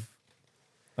them. But if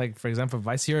like for example, if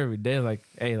I see her every day, like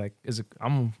hey, like is it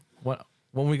I'm what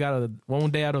one day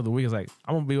out of the week is like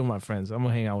I'm gonna be with my friends. I'm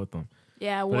gonna hang out with them.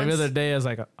 Yeah, But every other day is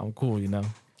like I'm cool, you know.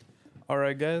 All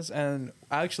right, guys. And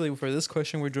actually, for this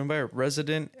question, we're joined by a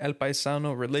resident El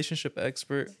Paisano relationship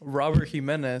expert, Robert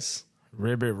Jimenez.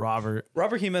 Ribbit Robert.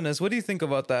 Robert Jimenez, what do you think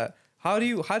about that? How do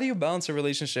you balance a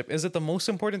relationship? Is it the most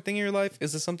important thing in your life?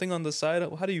 Is it something on the side?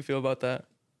 How do you feel about that?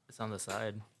 It's on the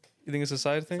side. You think it's a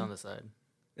side It's thing? on the side.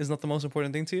 It's not the most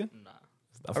important thing to you? Nah.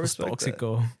 That I was respect that.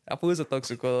 toxico. Apple is a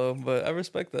toxico, though, but I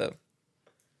respect that.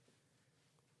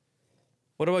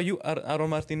 What about you, Aaron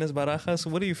Martinez Barajas?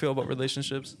 What do you feel about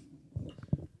relationships?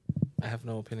 I have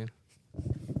no opinion.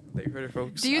 There you heard it,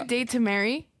 folks. Do you date to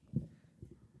marry?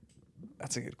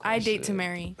 That's a good question. I date to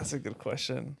marry. That's a good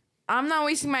question. I'm not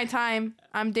wasting my time.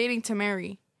 I'm dating to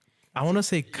marry. I want to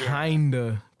say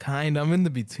kinda. I'm in the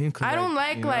between. 'Cause I don't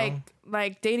like you know,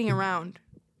 like dating around.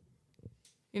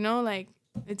 You know, like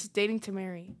it's dating to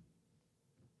marry.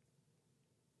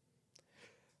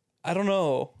 I don't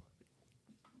know.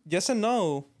 Yes and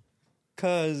no.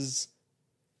 Cause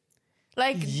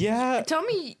Like, yeah. tell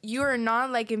me you are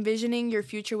not like envisioning your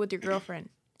future with your girlfriend.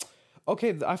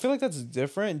 Okay, I feel like that's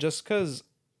different just because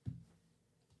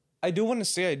I do want to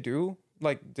say I do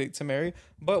like date to marry,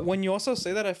 but when you also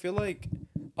say that, I feel like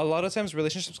a lot of times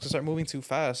relationships can start moving too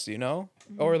fast, you know?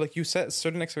 Or like you set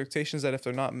certain expectations that if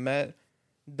they're not met,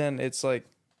 then it's like,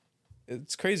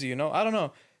 it's crazy, you know? I don't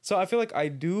know. So I feel like I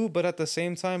do, but at the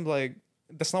same time, like,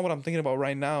 that's not what I'm thinking about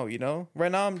right now, you know?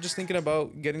 Right now, I'm just thinking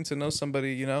about getting to know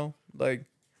somebody, you know? Like,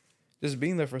 just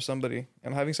being there for somebody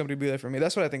and having somebody be there for me.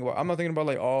 That's what I think about. I'm not thinking about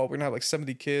like, oh, we're gonna have like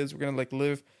 70 kids. We're gonna like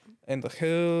live in the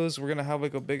hills. We're gonna have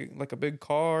like a big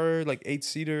car, like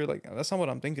 8-seater. Like that's not what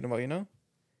I'm thinking about, you know?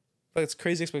 But it's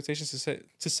crazy expectations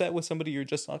to set with somebody you're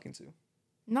just talking to.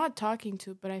 Not talking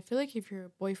to, but I feel like if you're a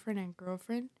boyfriend and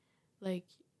girlfriend, like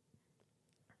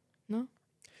no,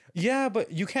 Yeah,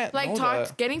 but you can't like know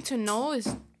that. getting to know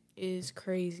is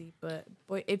crazy. But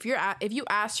boy, if you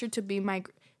asked her to be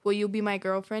will you be my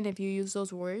girlfriend? If you use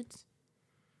those words,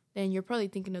 then you're probably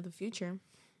thinking of the future.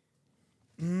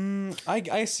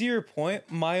 I see your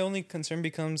point. My only concern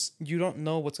becomes you don't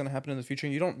know what's gonna happen in the future.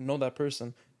 And you don't know that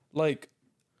person. Like,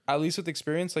 at least with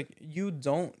experience, like you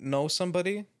don't know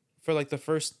somebody for like the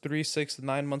first 3, 6,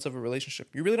 9 months of a relationship.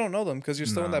 You really don't know them because you're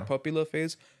still in that puppy love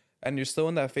phase. and you're still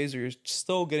in that phase where you're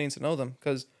still getting to know them,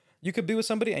 because you could be with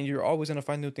somebody and you're always gonna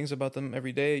find new things about them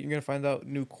every day. You're gonna find out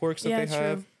new quirks that they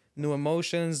have, new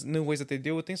emotions, new ways that they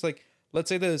deal with things. Like, let's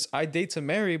say this, I date to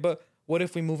marry, but what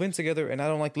if we move in together and I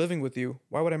don't like living with you?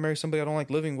 Why would I marry somebody I don't like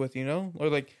living with, you know? Or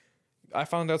like, I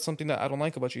found out something that I don't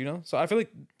like about you, you know? So I feel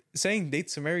like saying date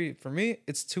to marry, for me,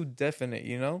 it's too definite,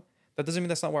 you know? That doesn't mean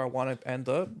that's not where I want to end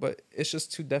up, but it's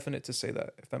just too definite to say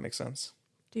that, if that makes sense.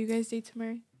 Do you guys date to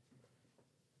marry?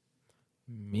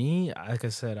 Me, like I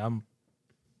said, I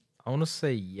want to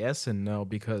say yes and no,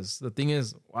 because the thing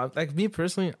is, like me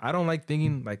personally, I don't like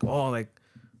thinking like, oh, like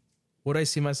what I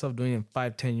see myself doing in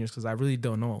 5-10 years, because I really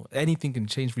don't know. Anything can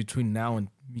change between now and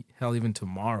hell, even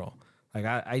tomorrow. Like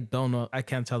I don't know. I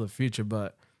can't tell the future,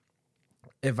 but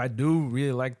if I do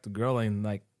really like the girl and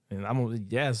I'm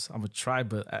gonna try,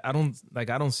 but I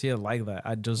don't see it like that.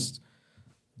 I just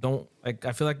don't like.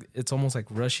 I feel like it's almost like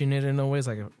rushing it in a way. It's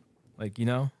like you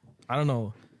know, I don't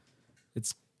know.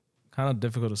 It's kind of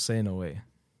difficult to say in a way,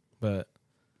 but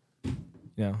you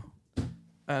know.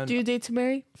 And Do you date to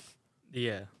marry?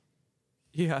 Yeah.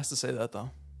 he has to say that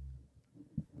though.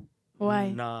 Why?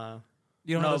 Nah.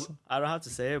 You don't No, have to, I don't have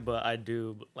to say it, but I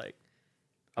do. But like,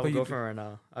 I have But a you girlfriend right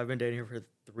now. I've been dating her for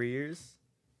 3 years.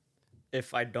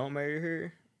 If I don't marry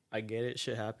her, I get it.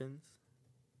 Shit happens.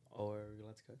 Or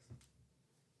let's go.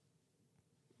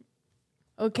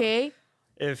 Okay.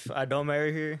 If I don't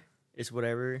marry her, it's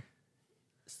whatever.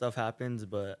 Stuff happens,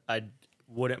 but I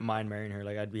wouldn't mind marrying her.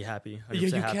 Like, I'd be happy. yeah,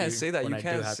 you happy can't say that. when You I do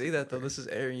can't have say to. that though. This is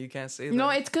Aaron. You can't say that. No,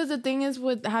 it's because the thing is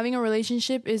with having a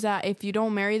relationship is that if you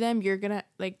don't marry them, you're gonna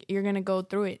go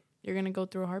through it. You're gonna go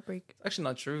through a heartbreak. It's actually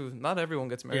not true. Not everyone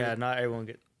gets married. Yeah, not everyone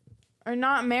get. Or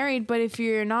not married, but if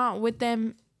you're not with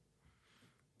them,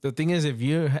 The thing is, if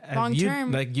you Long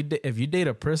term. if you date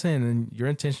a person and your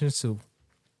intention is to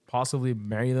possibly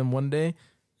marry them one day,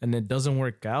 and it doesn't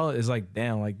work out, it's like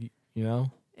damn, like you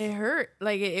know, it hurt.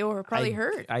 Like it will probably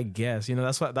hurt. I guess you know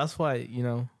that's why you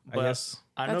know. I But guess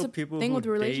I That's know a people thing who with date.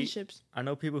 relationships. I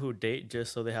know people who date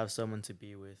just so they have someone to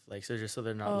be with, like so just so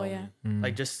they're not Oh, lonely. yeah.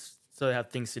 Like just so they have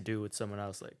things to do with someone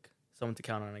else, like someone to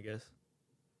count on, I guess.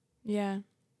 Yeah.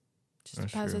 Just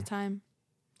That's to pass the true. time.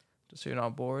 Just so you're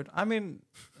not bored. I mean,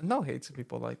 no hate to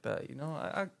people like that. You know,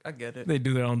 I get it. they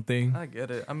do their own thing. I get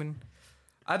it. I mean,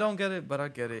 I don't get it, but I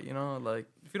get it. You know, like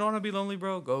if you don't want to be lonely,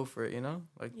 bro, go for it. You know,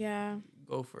 like Yeah.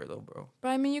 go for it though, bro. But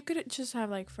I mean, you could just have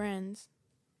like friends.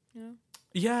 You know?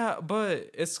 Yeah, but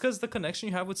it's because the connection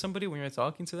you have with somebody when you're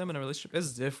talking to them in a relationship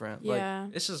is different. Yeah.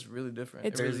 Like, it's just really different.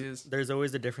 It's- It really is. There's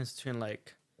always the difference between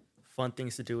like fun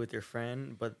things to do with your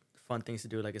friend, but fun things to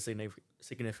do with like a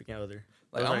significant other.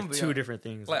 Like, Those I'm are gonna be two honest. different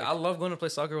things. Like, I love going to play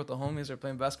soccer with the homies or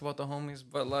playing basketball with the homies,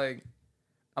 but like,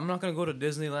 I'm not gonna go to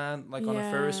Disneyland like on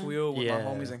a Ferris Yeah. wheel with my Yeah.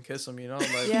 homies and kiss them. You know,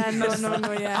 like Yeah,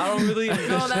 no, yeah. I don't really envision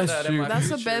that's that in my That's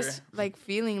the future. best like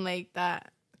feeling, like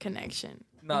that connection.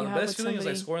 Nah, you the have best with feeling is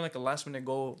like somebody. scoring like a last minute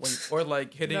goal or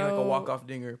like hitting like a No. walk off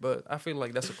dinger. But I feel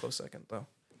like that's a close second though.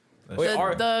 That's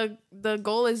Wait, The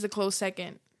goal is the close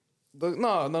second.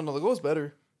 No, the goal's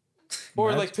better. Or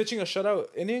Imagine- like pitching a shutout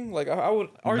inning. Like I would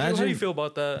argue. How do you Imagine- feel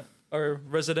about that? Or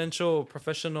residential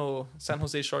professional San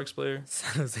Jose Sharks player.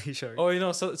 San Jose Sharks. Oh, you know,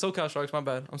 SoCal Sharks. My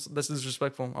bad. That's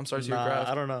disrespectful. I'm sorry to your Nah, craft.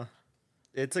 I don't know.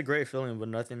 It's a great feeling, but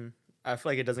nothing. I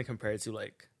feel like it doesn't compare to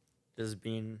like just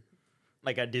being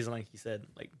like at Disneyland, like you said,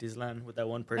 like Disneyland with that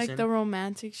one person. Like the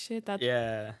romantic shit.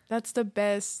 Yeah. That's the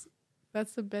best.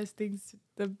 That's the best things.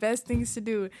 The best things to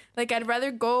do. Like I'd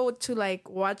rather go to like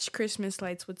watch Christmas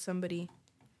lights with somebody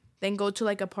than go to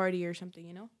like a party or something.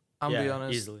 You know? I'm yeah, be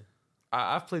honest. easily.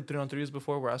 I've played 3-on-3s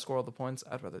before where I score all the points.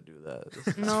 I'd rather do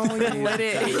that. No, you wouldn't.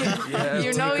 Yeah,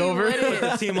 you take know you over. Put the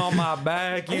wouldn't. team on my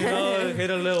back, you know, hit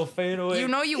a little fadeaway. You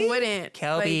know you wouldn't.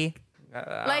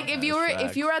 Like if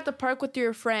you were at the park with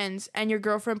your friends and your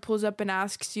girlfriend pulls up and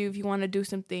asks you if you want to do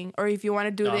something or if you want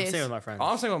to do No, I'm this. staying with my friends.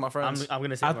 I'm staying with my friends. I'm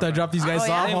gonna say After I drop these guys Oh,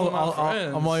 yeah? off, Same with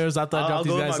my I'm all yours. After I I'll drop go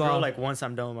these with my guys girl off, like once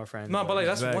I'm done with my friends. No, but like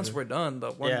that's Exactly. once we're done.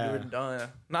 The one Yeah. we're done.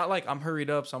 Not like I'm hurried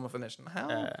up, so I'm gonna finish. Hell.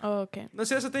 Yeah. Oh, okay. No,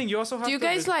 see, that's the thing. You also have Do you to.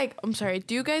 guys like? I'm sorry.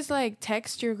 Do you guys like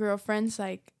text your girlfriends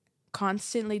like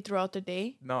constantly throughout the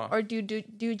day, No. or do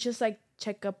you just like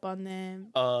check up on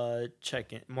them?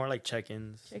 check-in, more like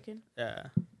check-ins. Check-in. Yeah.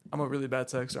 I'm a really bad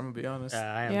texter. I'm gonna be honest.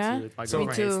 Yeah, I am Yeah? too. My So-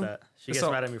 girlfriend Me hates too. that. She gets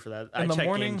So, mad at me for that. I in the check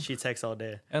morning- in, she texts all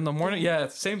day. In the morning, yeah,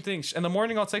 same thing. In the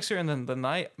morning, I'll text her, and then the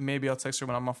night, maybe I'll text her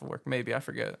when I'm off of work. Maybe I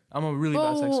forget. I'm a really bad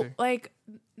Well, texter. like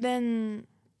then,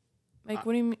 like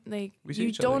what do you mean? Like We see you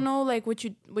each don't other. know like what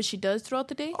she does throughout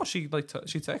the day. Oh, she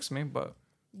she texts me, but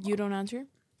You don't answer.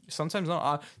 sometimes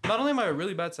not. Not only am I a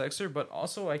really bad texter, but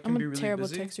also I can I'm a be really terrible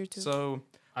busy. texter, too. So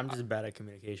I'm just bad at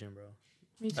communication, bro.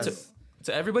 Me too. That's-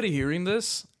 to everybody hearing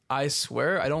this, I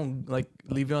swear I don't like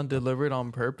leave it undelivered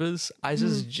on purpose. I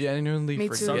just genuinely Me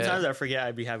too. forget. Sometimes I forget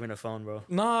I'd be having a phone, bro.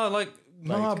 Nah,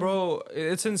 bro,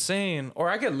 it's insane. Or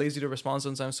I get lazy to respond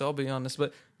sometimes, so I'll be honest.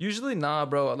 But usually, nah,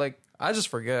 bro. Like, I just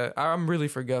forget. I'm really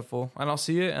forgetful, and I'll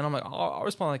see it, and I'm like, I'll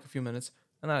respond in like a few minutes,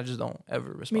 and then I just don't ever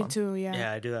respond. Me too. Yeah.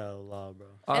 Yeah, I do that a lot, bro.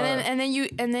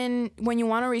 And then when you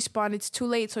want to respond, it's too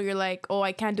late. So you're like, oh,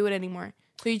 I can't do it anymore.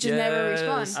 So you just never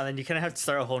respond. And then you kind of have to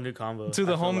start a whole new combo. To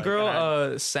the I feel like.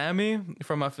 homegirl, Sammy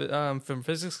from my from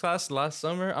physics class last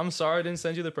summer. I'm sorry I didn't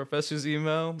send you the professor's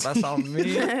email. That's on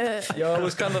me. Yo, it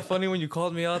was kind of funny when you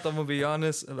called me out. I'm gonna be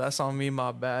honest. That's on me.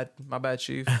 My bad,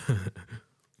 chief.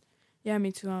 Yeah,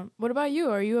 me too. What about you?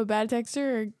 Are you a bad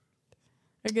texter or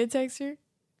a good texter?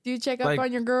 Do you check up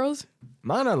on your girls?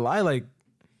 Not gonna lie, like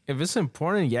if it's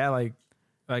important, yeah, like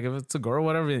if it's a girl or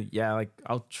whatever, yeah, like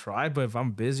I'll try. But if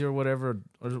I'm busy or whatever,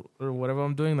 or whatever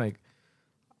I'm doing, like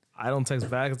I don't text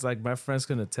back. It's like my friends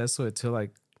can attest to it till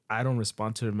like I don't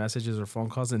respond to their messages or phone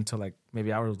calls until like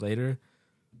maybe hours later.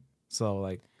 So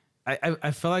like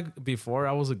I felt like before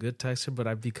I was a good texter, but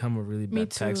I've become a really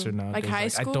bad texter now. Like high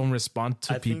school? I don't respond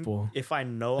to I think people. if I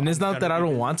know, And it's I'm not that gonna I be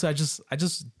don't busy. want to. I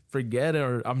just forget it,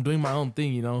 or I'm doing my own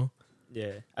thing, you know.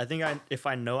 Yeah, I think if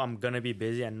I know I'm gonna be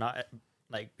busy and not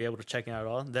like be able to check in at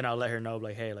all, then I'll let her know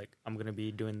like, hey, like I'm gonna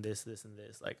be doing this, this, and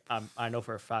this. Like I know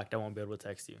for a fact I won't be able to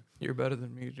text you. You're better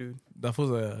than me, dude. That was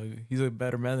he's a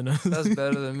better man than us. That's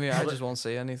better than me. I just won't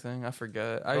say anything. I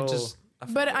forget. I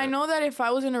But I know that if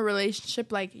I was in a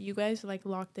relationship like you guys, like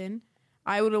locked in,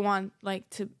 I would want like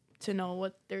to know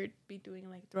what they'd be doing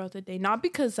like throughout the day. Not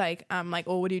because like I'm like,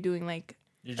 oh, what are you doing? Like,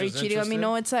 are you cheating on me?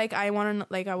 No, it's like I want to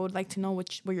like I would like to know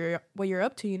what you're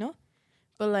up to, you know.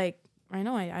 But like I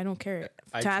know I don't care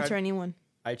to answer anyone.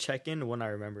 I check in when I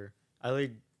remember. I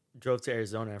like drove to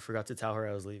Arizona and I forgot to tell her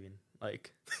I was leaving.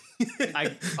 Like,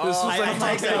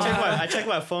 I checked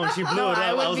my phone. She blew it up.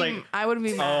 I was like, I would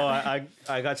be mad.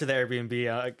 I got to the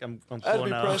Airbnb. I'm cool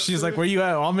now. She's like, where you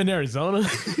at? Oh, I'm in Arizona.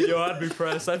 Yo, I'd be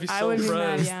pressed. I'd be so would be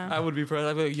pressed. mad, yeah. I would be pressed.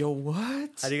 I'd be like, yo,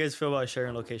 what? How do you guys feel about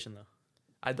sharing location though?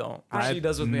 I don't. I- She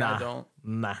does with me. nah. I don't.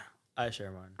 Nah. I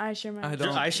share mine. I share mine. I don't.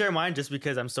 I share mine just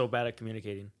because I'm so bad at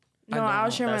communicating. No, I'll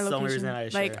share my That's the only location reason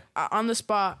I like share. on the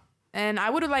spot, and I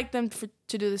would have liked them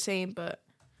to do the same, but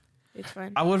it's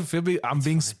fine. I would feel I'm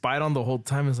being spied on the whole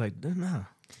time. It's like, nah.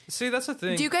 See, that's the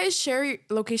thing. Do you guys share your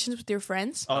locations with your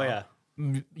friends? Oh yeah.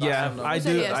 Yeah, I You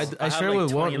said do. yes. I I have, share like,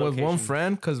 with 20 one locations.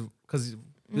 friend because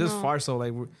this No. far. So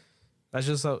like, that's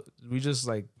just how we just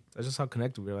like. That's just how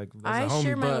connected we're like. I as a homie,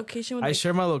 share my but location with I my-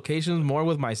 share my locations more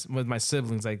with my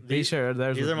siblings. Like they share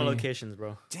theirs. These with are my me. locations,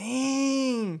 bro.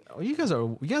 Dang. Oh, you guys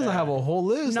have a whole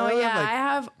list. No, yeah, like I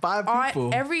have 5 people.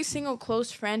 every single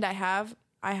close friend I have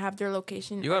their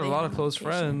location. You got or a they lot have of my close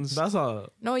location. friends. That's a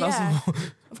No, that's yeah, a, of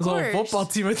that's a whole course. football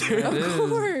team right there. It is. Of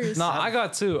course. No, I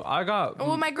got two. I got.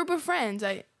 Well, my group of friends,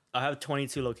 I have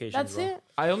 22 locations. that's bro. it.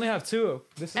 I only have two.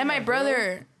 This is And my girl,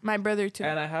 brother too.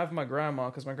 and I have my grandma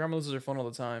because my grandma loses her phone all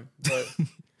the time. But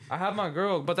I have my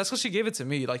girl, but that's because she gave it to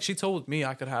me. Like she told me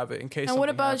I could have it in case. And what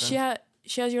something about happened.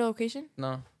 she has your location?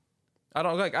 No, I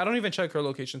don't like. I don't even check her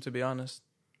location to be honest.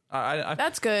 I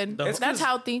That's good. It's That's 'cause-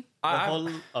 healthy. The I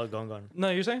whole go on. no,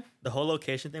 you're saying? The whole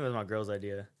location thing was my girl's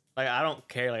idea. Like I don't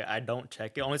care. Like I don't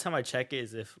check it. Only time I check it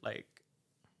is if like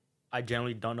I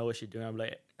generally don't know what she's doing. I'm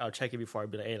like, I'll check it before.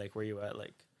 I'd be like, hey, like where you at?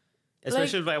 Like,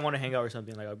 especially if I want to hang out or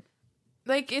something. Like,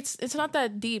 Like it's not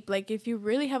that deep. Like if you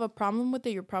really have a problem with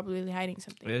it, you're probably hiding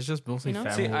something. It's just mostly You know?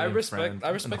 family. See, I and respect. friend I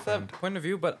and respect friend. that point of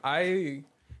view, but I.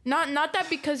 Not that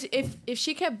because if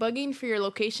she kept bugging for your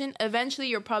location, eventually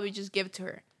you'll probably just give it to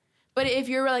her. But if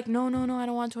you're like, no, I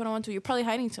don't want to, you're probably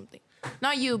hiding something.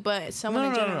 Not you, but someone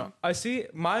in general. No. I see.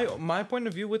 My point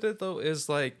of view with it though is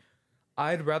like,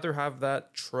 I'd rather have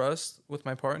that trust with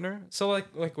my partner. So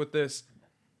like with this,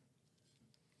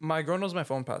 my girl knows my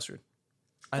phone password.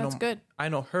 That's good. I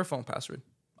know her phone password.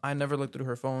 I never looked through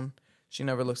her phone. She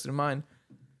never looks through mine.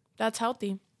 That's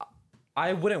healthy.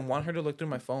 I wouldn't want her to look through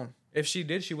my phone. If she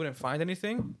did, she wouldn't find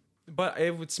anything. But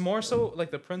it's more so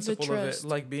like the principle of it, trust.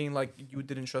 like being like, you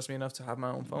didn't trust me enough to have my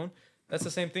own phone. That's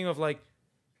the same thing of like,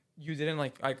 you didn't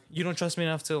like you don't trust me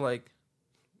enough to like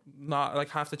not like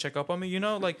have to check up on me, you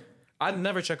know? Like I'd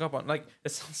never check up on, like, it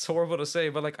sounds horrible to say,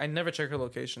 but like I never check her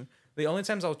location. The only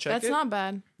times I'll check That's not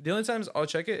bad. The only times I'll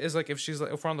check it is like if she's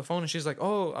like, if we're on the phone and she's like,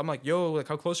 oh, I'm like, yo, like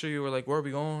how close are you, or like where are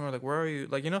we going, or like where are you,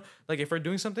 like, you know, like if we're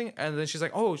doing something and then she's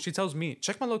like, oh, she tells me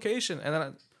check my location, and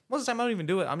then most of the time I don't even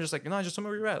do it. I'm just like, no, just tell me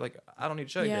where you're at. Like I don't need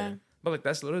to check. Yeah. But like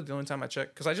that's literally the only time I check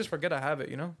because I just forget I have it.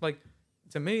 You know, like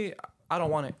to me, I don't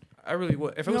want it. I really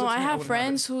would. If it was No, up to I me, have wouldn't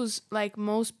friends whose like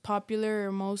most popular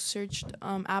or most searched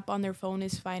app on their phone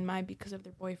is Find My because of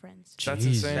their boyfriends. That's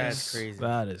Jesus. insane. That's crazy.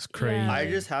 That is crazy. Yeah. I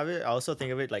just have it. I also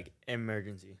think of it like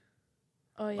emergency.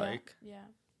 Oh yeah, Like- yeah.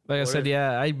 Like I What said, if-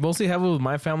 yeah, I mostly have it with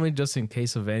my family just in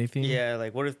case of anything. Yeah,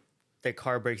 like what if their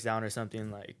car breaks down or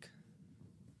something? Like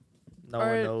no Or-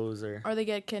 one knows, or Or they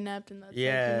get kidnapped and that's like, you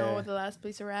Yeah. know the last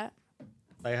place they're at.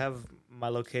 I have my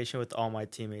location with all my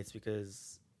teammates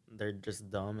because they're just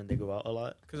dumb and they go out a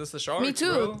lot. Because it's the sharks. Me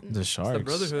too. Bro. The sharks. It's the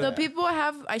brotherhood. The people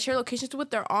I share locations with,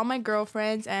 they're all my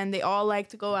girlfriends and they all like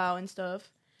to go out and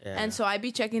stuff. Yeah. And so I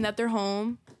be checking that they're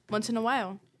home once in a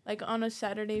while, like on a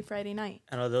Saturday, Friday night,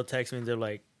 I know they'll text me and they're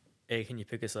like, "Hey, can you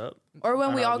pick us up?" or when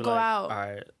And we I'll all be go like, out, All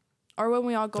right. or when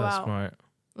we all go That's out. smart.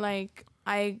 Like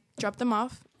I drop them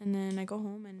off and then I go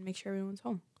home and make sure everyone's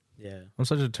home. Yeah. I'm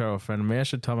such a terrible friend. Maybe I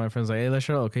should tell my friends like, hey, let's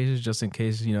share locations just in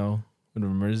case, you know, an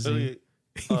emergency.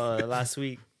 Literally, last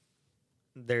week,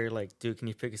 they're like, "Dude, can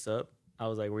you pick us up?" I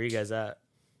was like, "Where you guys at?"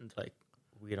 And they're like,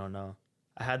 "We don't know."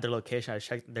 I had their location. I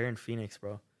checked. They're in Phoenix,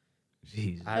 bro.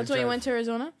 Jeez. I had That's why you drive- went to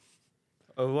Arizona?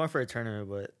 Oh, we went for a tournament,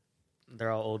 but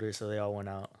they're all older, so they all went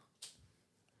out.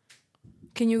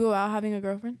 Can you go out having a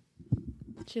girlfriend?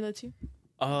 She lets you?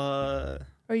 Or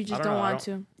you just I don't don't know, I want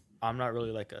to? I'm not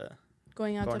really like a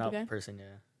Going out going type out of guy? person. Yeah.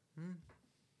 Hmm.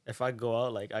 If I go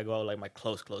out, like I go out like my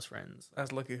close friends.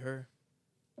 That's lucky her.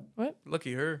 What?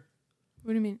 Lucky her.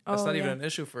 What do you mean? That's oh, not yeah. even an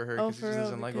issue for her Oh, because she for just real,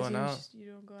 doesn't like because going out.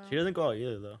 you don't go out. She doesn't go out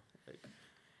either though. Like,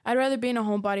 I'd rather be in a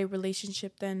homebody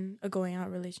relationship than a going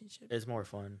out relationship. it's more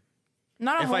fun.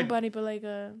 Not a if I- homebody, but like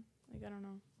a, like I don't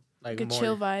know, Like like a more,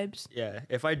 chill vibes. Yeah.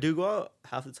 If I do go out,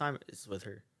 half the time it's with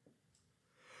her.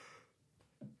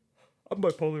 I'm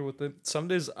bipolar with it. Some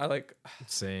days I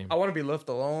Same. want to be left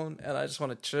alone and I just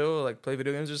want to chill, like play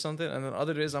video games or something. And then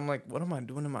other days I'm like, what am I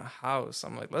doing in my house?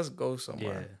 I'm like, let's go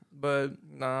somewhere. Yeah. But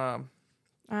nah,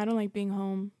 I don't like being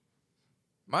home.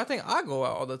 my thing, I go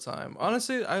out all the time.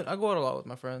 Honestly, I go out a lot with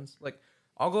my friends. Like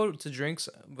I'll go to drinks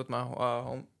with my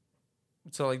home,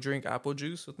 to like drink apple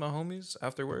juice with my homies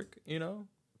after work. You know,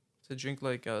 to drink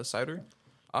like cider.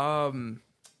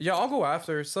 Yeah, I'll go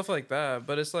after stuff like that.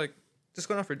 But it's like just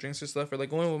going out for drinks or stuff, or like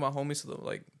going with my homies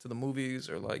to the movies,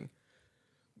 or like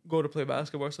go to play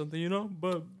basketball or something. You know,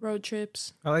 but Road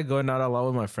trips. I like going out a lot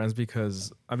with my friends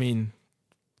because, I mean,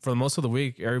 for most of the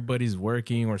week, everybody's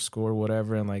working or school or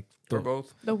whatever. And like, we're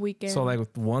both. The weekend. so like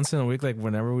once in a week, like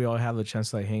whenever we all have the chance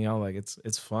to like hang out, like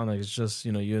it's fun. Like it's just,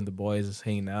 you know, you and the boys just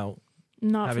hanging out,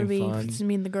 Not for having me. fun. It's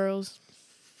me and the girls.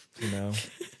 you know?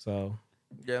 So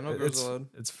Yeah, no girls it's, allowed.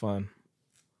 it's fun.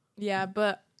 Yeah,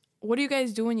 but what do you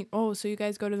guys do when you? Oh, so you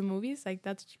guys go to the movies? Like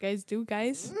that's what you guys do,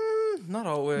 guys? Not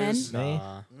always. Men?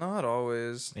 Nah. Not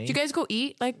always. Do you guys go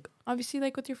eat? Like obviously,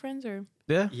 like with your friends or?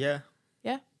 Yeah. Yeah.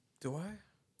 Do I?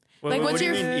 Like, what's what do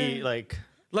you your- mean eat? Like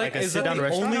Like, a is that sit-down the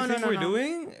restaurant? only No, no, thing no, we're no.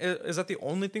 doing? Is that the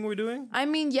only thing we're doing? I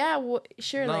mean, yeah,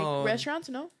 sure. No. Like restaurants,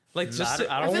 no. Like, Nah, just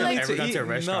I don't feel think like I've ever to gone eat? to a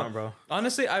restaurant, No. bro.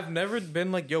 Honestly, I've never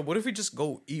been like, yo, what if we just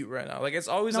go eat right now? Like, it's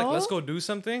always like, No? let's go do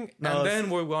something, No, and then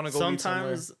we want to go eat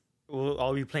somewhere. Sometimes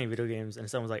I'll be playing video games and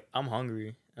someone's like, "I'm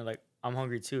hungry," and like, "I'm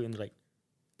hungry too," and they're like,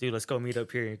 "Dude, let's go meet up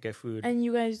here and get food." And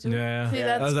you guys do. Yeah. See,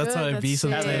 Yeah. that's That's good. how it That's be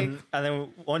sick. sometimes. and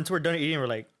then once we're done eating, we're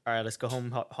like, "All right, let's go home,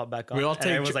 hop back on." We all And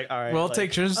take everyone's like, "All right." we all like,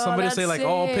 take turns. Oh, Somebody that's say like,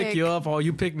 "Oh, I'll pick you sick. up," or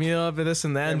 "You pick me up," and this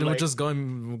and that, Yeah, and but we'll like- just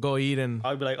go eat and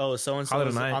I'll be like, "Oh, so and so Call it a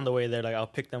is night. on the way there." Like, I'll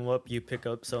pick them up. You pick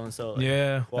up so and so.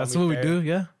 yeah, well, that's meet what we there. do.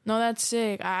 Yeah, No, that's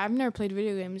sick. I've never played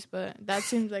video games, but that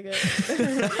seems like a.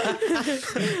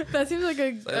 that seems like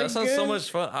a. That sounds so much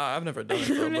fun. I've never done it,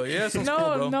 bro. But yeah, it sounds no, cool,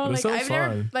 bro. no, It like sounds I've never,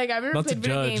 fun. I've never Not to played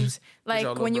video judge. games. Like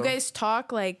job, when you bro. guys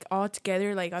talk like all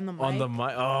together, like on the mic. on the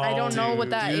mic. Oh, I don't know what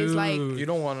that is like. You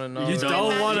don't want to know. You So don't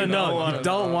imagine- want to You know. You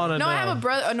don't want to know. No, I have a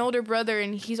brother, an older brother,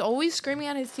 and he's always screaming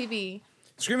at his TV.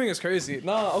 Screaming is crazy.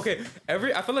 No, okay.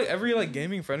 I feel like every like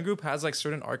gaming friend group has like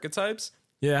certain archetypes.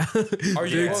 Yeah, Are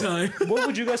you big time? What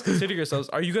would you guys consider yourselves?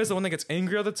 Are you guys the one that gets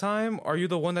angry all the time? Are you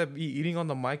the one that be eating on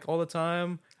the mic all the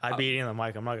time? I'd be eating the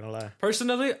mic. I'm not gonna lie.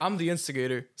 Personally, I'm the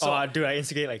instigator. So, Dude, I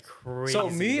instigate like crazy. so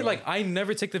me, bro. like, I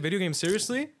never take the video game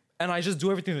seriously, and I just do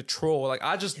everything to troll. Like,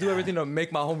 I just do everything to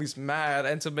make my homies mad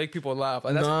and to make people laugh.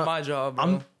 Like, that's Nah, my job,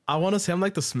 bro. I want to say I'm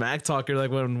like the smack talker.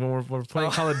 Like when we're playing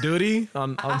Call of Duty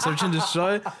on Search and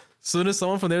Destroy. As soon as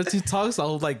someone from their team talks,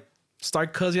 I'll like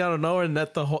start cussing out of nowhere and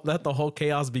let the whole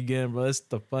chaos begin, bro. It's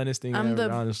the funniest thing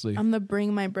ever, honestly. I'm the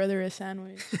bring my brother a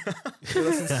sandwich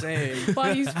That's insane.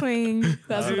 while he's playing.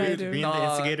 That's what I Dude, do. being the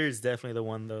Nah. instigator is definitely the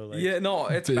one though. Like, Yeah, no,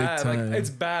 it's Big bad. time. Like, it's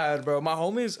bad, bro. My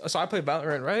homies. So I play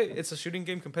Valorant, right? It's a shooting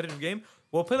game, competitive game.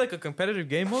 We'll play like a competitive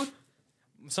game mode.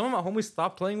 some of my homies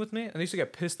stopped playing with me, and they used to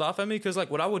get pissed off at me because like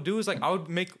what I would do is like I would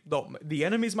make the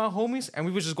enemies my homies, and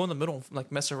we would just go in the middle and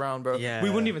like mess around, bro. Yeah. We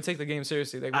wouldn't even take the game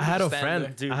seriously. Like, I had a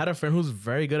friend. Dude. I had a friend who's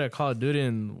very good at Call of Duty,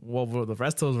 and well, the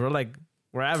rest of us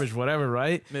we're average, whatever,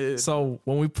 right? Yeah. So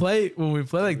when we play,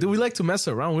 like, dude, we like to mess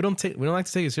around. We don't like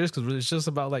to take it serious because it's just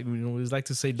about like, we just like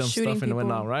to say dumb Shooting stuff and people.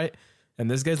 whatnot, right? And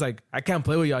this guy's like, I can't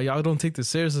play with y'all. Y'all don't take this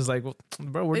serious. It's like, well,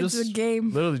 bro, we're It's just a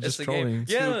game. literally It's just a game. trolling.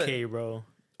 Yeah. 2K, bro.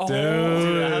 Oh,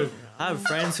 Dude. I have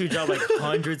friends who drop like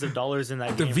hundreds of dollars in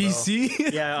that The game. VC. Bro.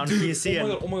 Yeah, on PC.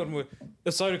 Oh my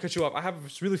god. Sorry to cut you off. I have a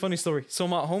really funny story. So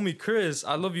my homie Chris,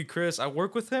 I love you, Chris. I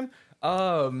work with him.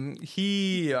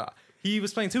 He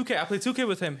was playing 2K. I played 2K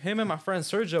with him. Him and my friend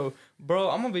Sergio. Bro,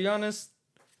 I'm gonna be honest.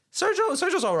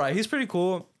 Sergio's all right. He's pretty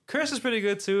cool. Chris is pretty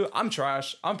good too. I'm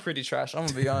trash. I'm pretty trash. I'm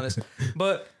gonna be honest.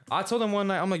 But I told him one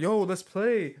night, I'm like, yo, let's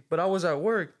play. But I was at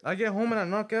work. I get home and I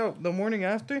knock out the morning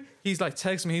after. He's like,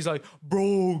 text me. He's like,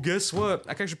 bro, guess what?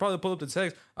 I can actually probably pull up the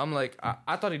text. I'm like,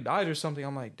 I thought he died or something.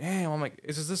 I'm like, damn. I'm like,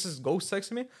 this is Ghost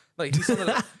texting me? Like,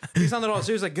 he sounded all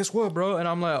serious. Like, guess what, bro? And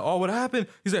I'm like, oh, what happened?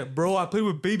 He's like, bro, I played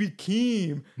with Baby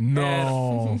Keem.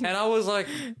 No. And I was like,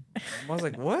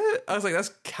 what? I was like,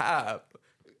 that's cap.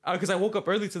 Because I woke up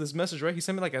early to this message, right? He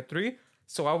sent me like at 3.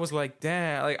 So I was like,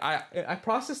 damn. Like I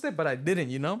processed it, but I didn't,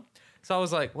 you know? So I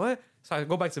was like, what? So I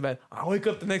go back to bed. I wake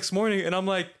up the next morning and I'm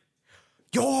like,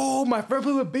 yo, my friend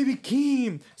played with Baby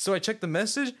Keem. So I check the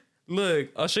message. Look,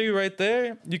 I'll show you right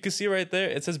there. You can see right there.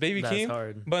 It says Baby That's Keem.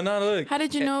 hard. But now look. How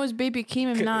did you know it was Baby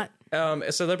Keem and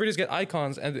not? Celebrities get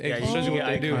icons and it Yeah, you shows you what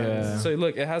they get do. icons. Yeah. So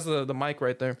look, it has the mic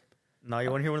right there. No,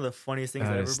 you want to hear one of the funniest things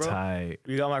That ever, is bro? tight.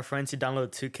 We got my friends who download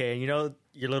 2K, and you know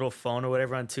your little phone or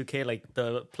whatever on 2K, like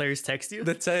the players text you.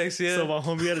 The text, yeah. So my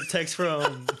homie had a text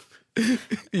from, I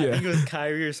think it was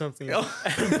Kyrie or something.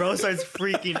 And bro starts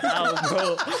freaking out,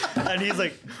 bro. And he's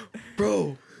like,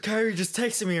 bro, Kyrie just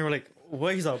texted me. And we're like,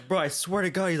 what? He's like, bro, I swear to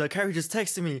God. He's like, Kyrie just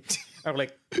texted me. And we're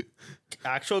like,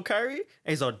 actual Kyrie?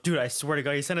 And he's like, dude, I swear to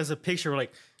God. He sent us a picture. We're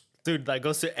like, dude, that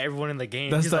goes to everyone in the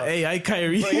game. That's He's the like, AI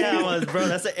Kyrie. but yeah, I was, bro,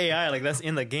 that's the AI. Like, that's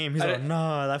in the game. He's like,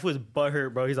 nah, that was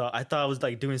butthurt, bro. He's like, I thought I was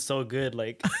like doing so good.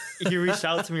 Like, he reached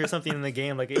out to me or something in the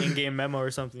game, like an in-game memo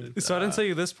or something. So I didn't tell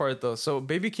you this part though. So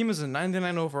Baby Keem is a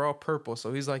 99 overall purple,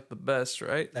 so he's like the best,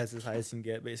 right? That's as high as you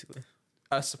can get, basically.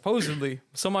 Supposedly.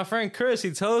 So my friend Chris,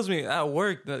 he tells me at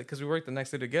work that because we worked the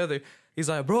next day together. He's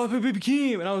like, bro, I play Baby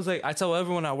Keem, and I was like, I tell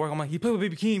everyone at work, I'm like, he played with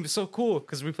Baby Keem. It's so cool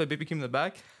because we play Baby Keem in the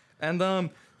back, and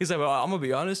he's like, well, I'm gonna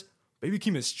be honest, Baby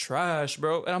Keem is trash,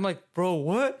 bro. And I'm like, bro,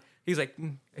 what? He's like,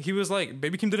 he was like,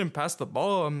 Baby Keem didn't pass the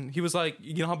ball. He was like,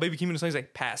 you know how Baby Keem in the song, he's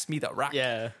like, pass me the rock.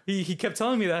 Yeah. He kept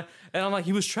telling me that, and I'm like,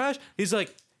 he was trash. He's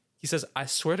like, he says, I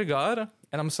swear to God,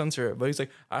 and I'm censoring it, but he's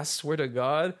like, I swear to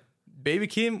God, Baby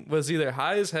Keem was either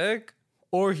high as heck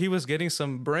or he was getting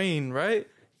some brain, right?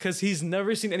 Because he's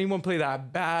never seen anyone play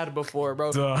that bad before,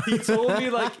 bro. Duh. He told me,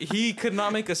 like, he could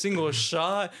not make a single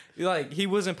shot. Like, he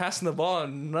wasn't passing the ball or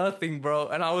nothing, bro.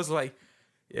 And I was like,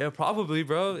 yeah, probably,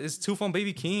 bro. It's two-phone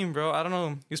Baby Keem, bro. I don't know.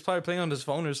 He was probably playing on his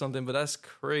phone or something, but that's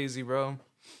crazy, bro.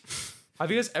 Have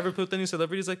you guys ever played with any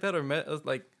celebrities like that or met,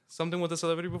 like, something with a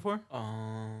celebrity before?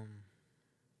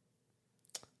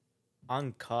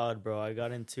 On COD, bro, I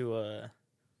got into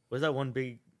what's that one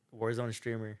big Warzone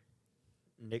streamer?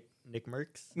 Nick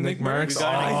Merckx? Nick Merckx? We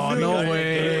got Oh, into- no we got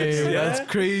way. into-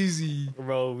 That's crazy.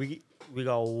 Bro, we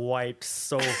got wiped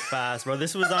so fast, bro.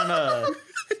 This was on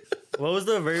what was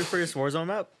the very first Warzone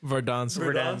map? Verdansk.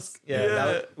 Verdansk.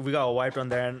 Yeah. We got wiped on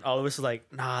there, and all of us was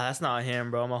like, nah, that's not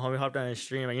him, bro. My homie hopped on his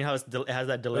stream, and you know how it has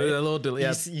that delay? That little delay.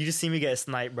 Yeah. You just see me get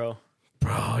sniped, bro.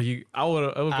 Bro, I would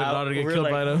have been honored to get We're killed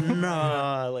like, by them.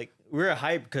 Nah, like, we were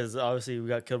hyped because obviously we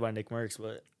got killed by Nick Merckx,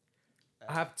 but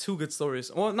I have two good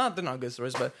stories. Well, they're not good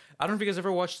stories, but I don't know if you guys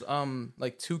ever watched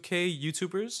like 2K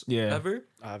YouTubers. Yeah. Ever?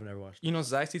 I've never watched. You know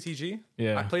Zach TTG?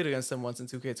 Yeah. I played against him once in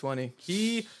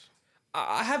 2K20.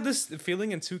 I have this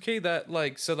feeling in 2K that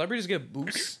like celebrities get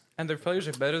boosts and their players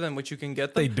are better than what you can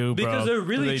get them. They do, bro. Because they're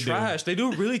really They do. trash. They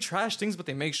do really trash things, but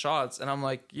they make shots. And I'm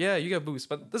like, yeah, you get boosts,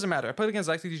 but it doesn't matter. I played against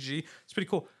Zach TTG. It's pretty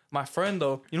cool. My friend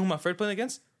though, you know who my friend playing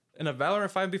against? In a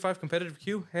Valorant 5v5 competitive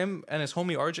queue, him and his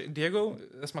homie RJ, Diego,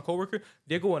 that's my coworker,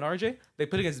 Diego and RJ, they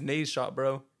played against Nade's shot,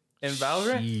 bro. In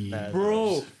Valorant, Jeez.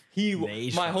 bro,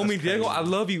 Nade my shot, homie that's Diego, crazy. I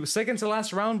love you. Second to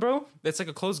last round, bro. It's like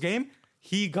a close game.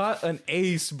 He got an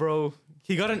ace, bro.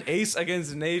 He got an ace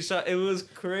against Nade shot. It was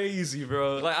crazy,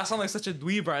 bro. Like I sound like such a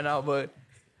dweeb right now, but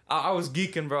I was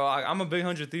geeking, bro. I'm a big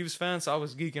 100 Thieves fan, so I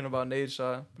was geeking about Nade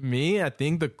shot. Me, I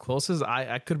think the closest,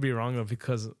 I could be wrong though,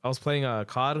 because I was playing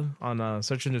COD on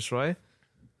Search and Destroy.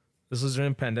 This was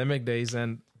during pandemic days,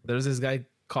 and there's this guy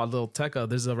called Lil Tecca.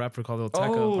 There's a rapper called Lil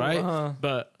Tecca, right?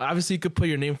 But obviously you could put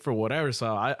your name for whatever,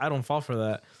 so I don't fall for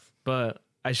that. But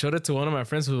I showed it to one of my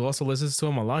friends who also listens to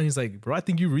him a lot. He's like, bro, I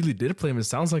think you really did play him. It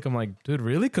sounds like, I'm like, dude,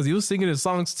 really? Because he was singing his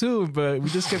songs too, but we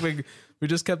just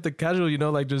kept it casual, you know,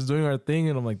 like just doing our thing.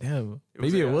 And I'm like, damn,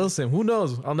 maybe it will sing. Who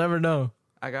knows? I'll never know.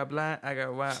 I got black, I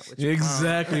got white.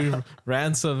 Exactly.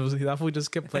 Ransom. That fool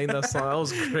just kept playing that song. That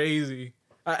was crazy.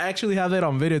 I actually have that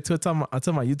on video too. It's on my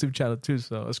YouTube channel too,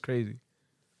 so it's crazy.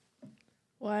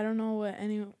 Well, I don't know what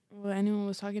anyone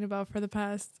was talking about for the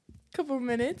past couple of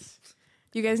minutes.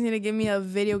 You guys need to give me a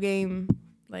video game,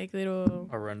 like little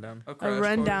A rundown. a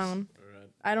rundown.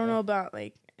 I don't know about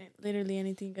like literally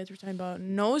anything you guys were talking about.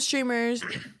 No streamers,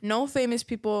 no famous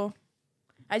people.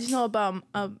 I just know about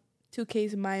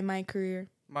 2K's my career.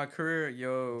 My career,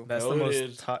 yo. That's the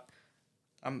most.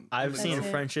 I've seen it.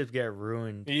 friendships get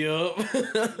ruined. Yup.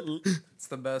 It's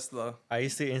the best though. I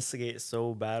used to instigate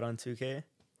so bad on 2K,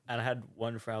 and I had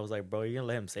one friend. I was like, "Bro, you gonna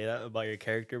let him say that about your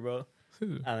character, bro?"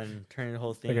 And then turn the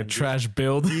whole thing Like a and trash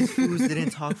build. These fools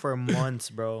didn't talk for months,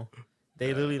 bro.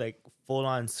 They literally like full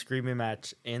on screaming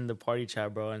match in the party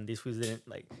chat, bro. And these fools didn't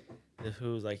like. The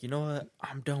fool was like, you know what?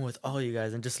 I'm done with all you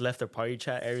guys, and just left the party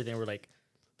chat. Everything. We're like,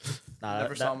 nah,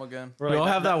 Never saw him again. We all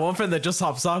have that one friend that just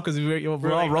hops off because we're all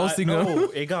like, roasting him. No,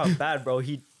 it got bad, bro.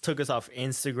 He took us off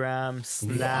Instagram,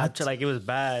 Snapchat, like it was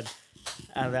bad.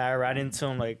 And then I ran into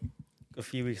him like a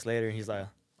few weeks later, and he's like,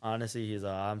 honestly, he's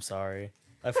like, I'm sorry.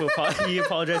 I feel he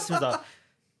apologized to me. He's like,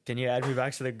 can you add me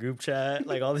back to the group chat?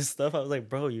 Like all this stuff. I was like,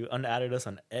 bro, you unadded us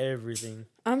on everything.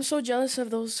 I'm so jealous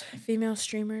of those female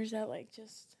streamers that like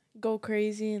just go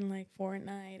crazy and like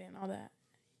Fortnite and all that.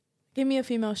 Give me a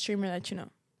female streamer that you know.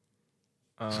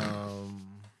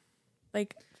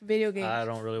 Like video games. I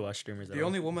don't really watch streamers at all. The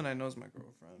only woman I know is my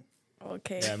girlfriend.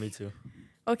 Okay. Yeah, me too.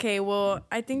 Okay, well,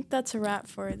 I think that's a wrap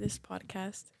for this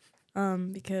podcast.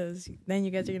 Because then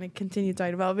you guys are gonna continue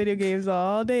talking about video games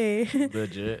all day.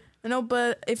 Legit. No,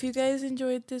 but if you guys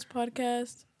enjoyed this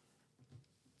podcast,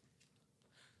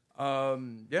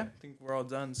 Yeah, I think we're all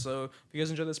done. So if you guys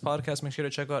enjoyed this podcast, make sure to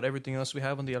check out everything else we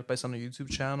have on the El Paisano YouTube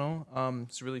channel.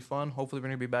 It's really fun. Hopefully we're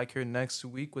gonna be back here next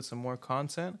week with some more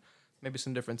content, maybe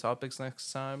some different topics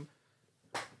next time.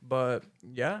 But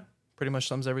yeah, pretty much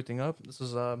sums everything up. This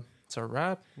is it's a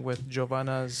wrap with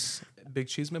Giovanna's Big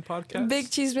Chisme Podcast. Big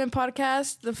Chisme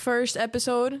Podcast, the first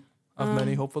episode of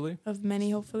many, hopefully. Of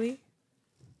many, hopefully.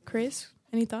 Chris,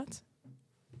 any thoughts?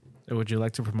 Would you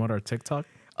like to promote our TikTok?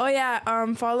 Oh yeah,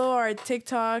 follow our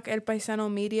TikTok, El Paisano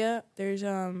Media. There's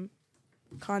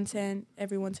content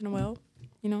every once in a while,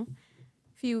 you know,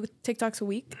 a few TikToks a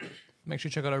week. Make sure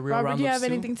you check out our real Robert, roundups do you have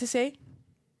too. anything to say?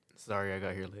 Sorry, I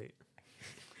got here late.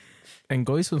 And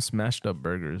go eat some smashed up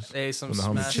burgers. Hey, some From the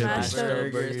homie smashed Chippy. Smashed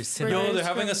up burgers. Yo, they're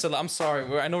having a I'm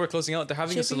sorry. I know we're closing out. They're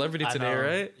having a Chippy? celebrity today,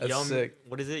 right? That's Yum, sick.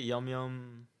 What is it? Yum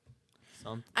Yum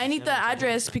something. I need the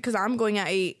address because I'm going at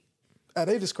 8. At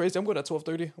 8 is crazy. I'm going at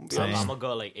 12:30. I'm gonna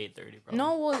go at like 8:30, bro.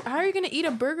 No, well, how are you gonna eat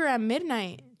a burger at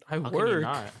midnight? I How can you work.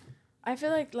 not? I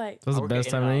feel like That's the best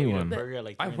time to eat one. Burger at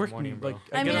like I 3 in work the morning, bro.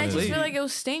 I mean, get I up just late. feel like it will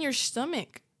stain your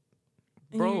stomach.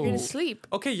 And Bro. you're gonna sleep.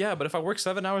 Okay, yeah, but if I work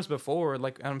 7 hours before,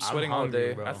 like, and I'm sweating all hungry,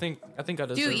 day, bro. I think I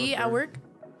deserve. Do you eat at work?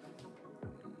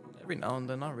 Every now and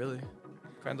then, not really.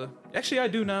 Kinda. Actually, I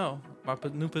do now. My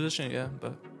new position, yeah,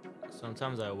 but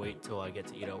Sometimes I wait till I get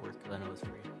to eat at work because I know it's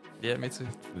free. yeah, me too.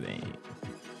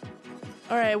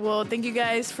 All right. Well, thank you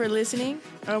guys for listening.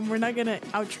 We're not gonna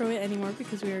outro it anymore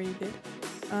because we already did.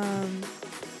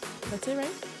 That's it,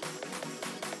 right?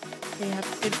 Okay.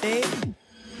 Have a good day.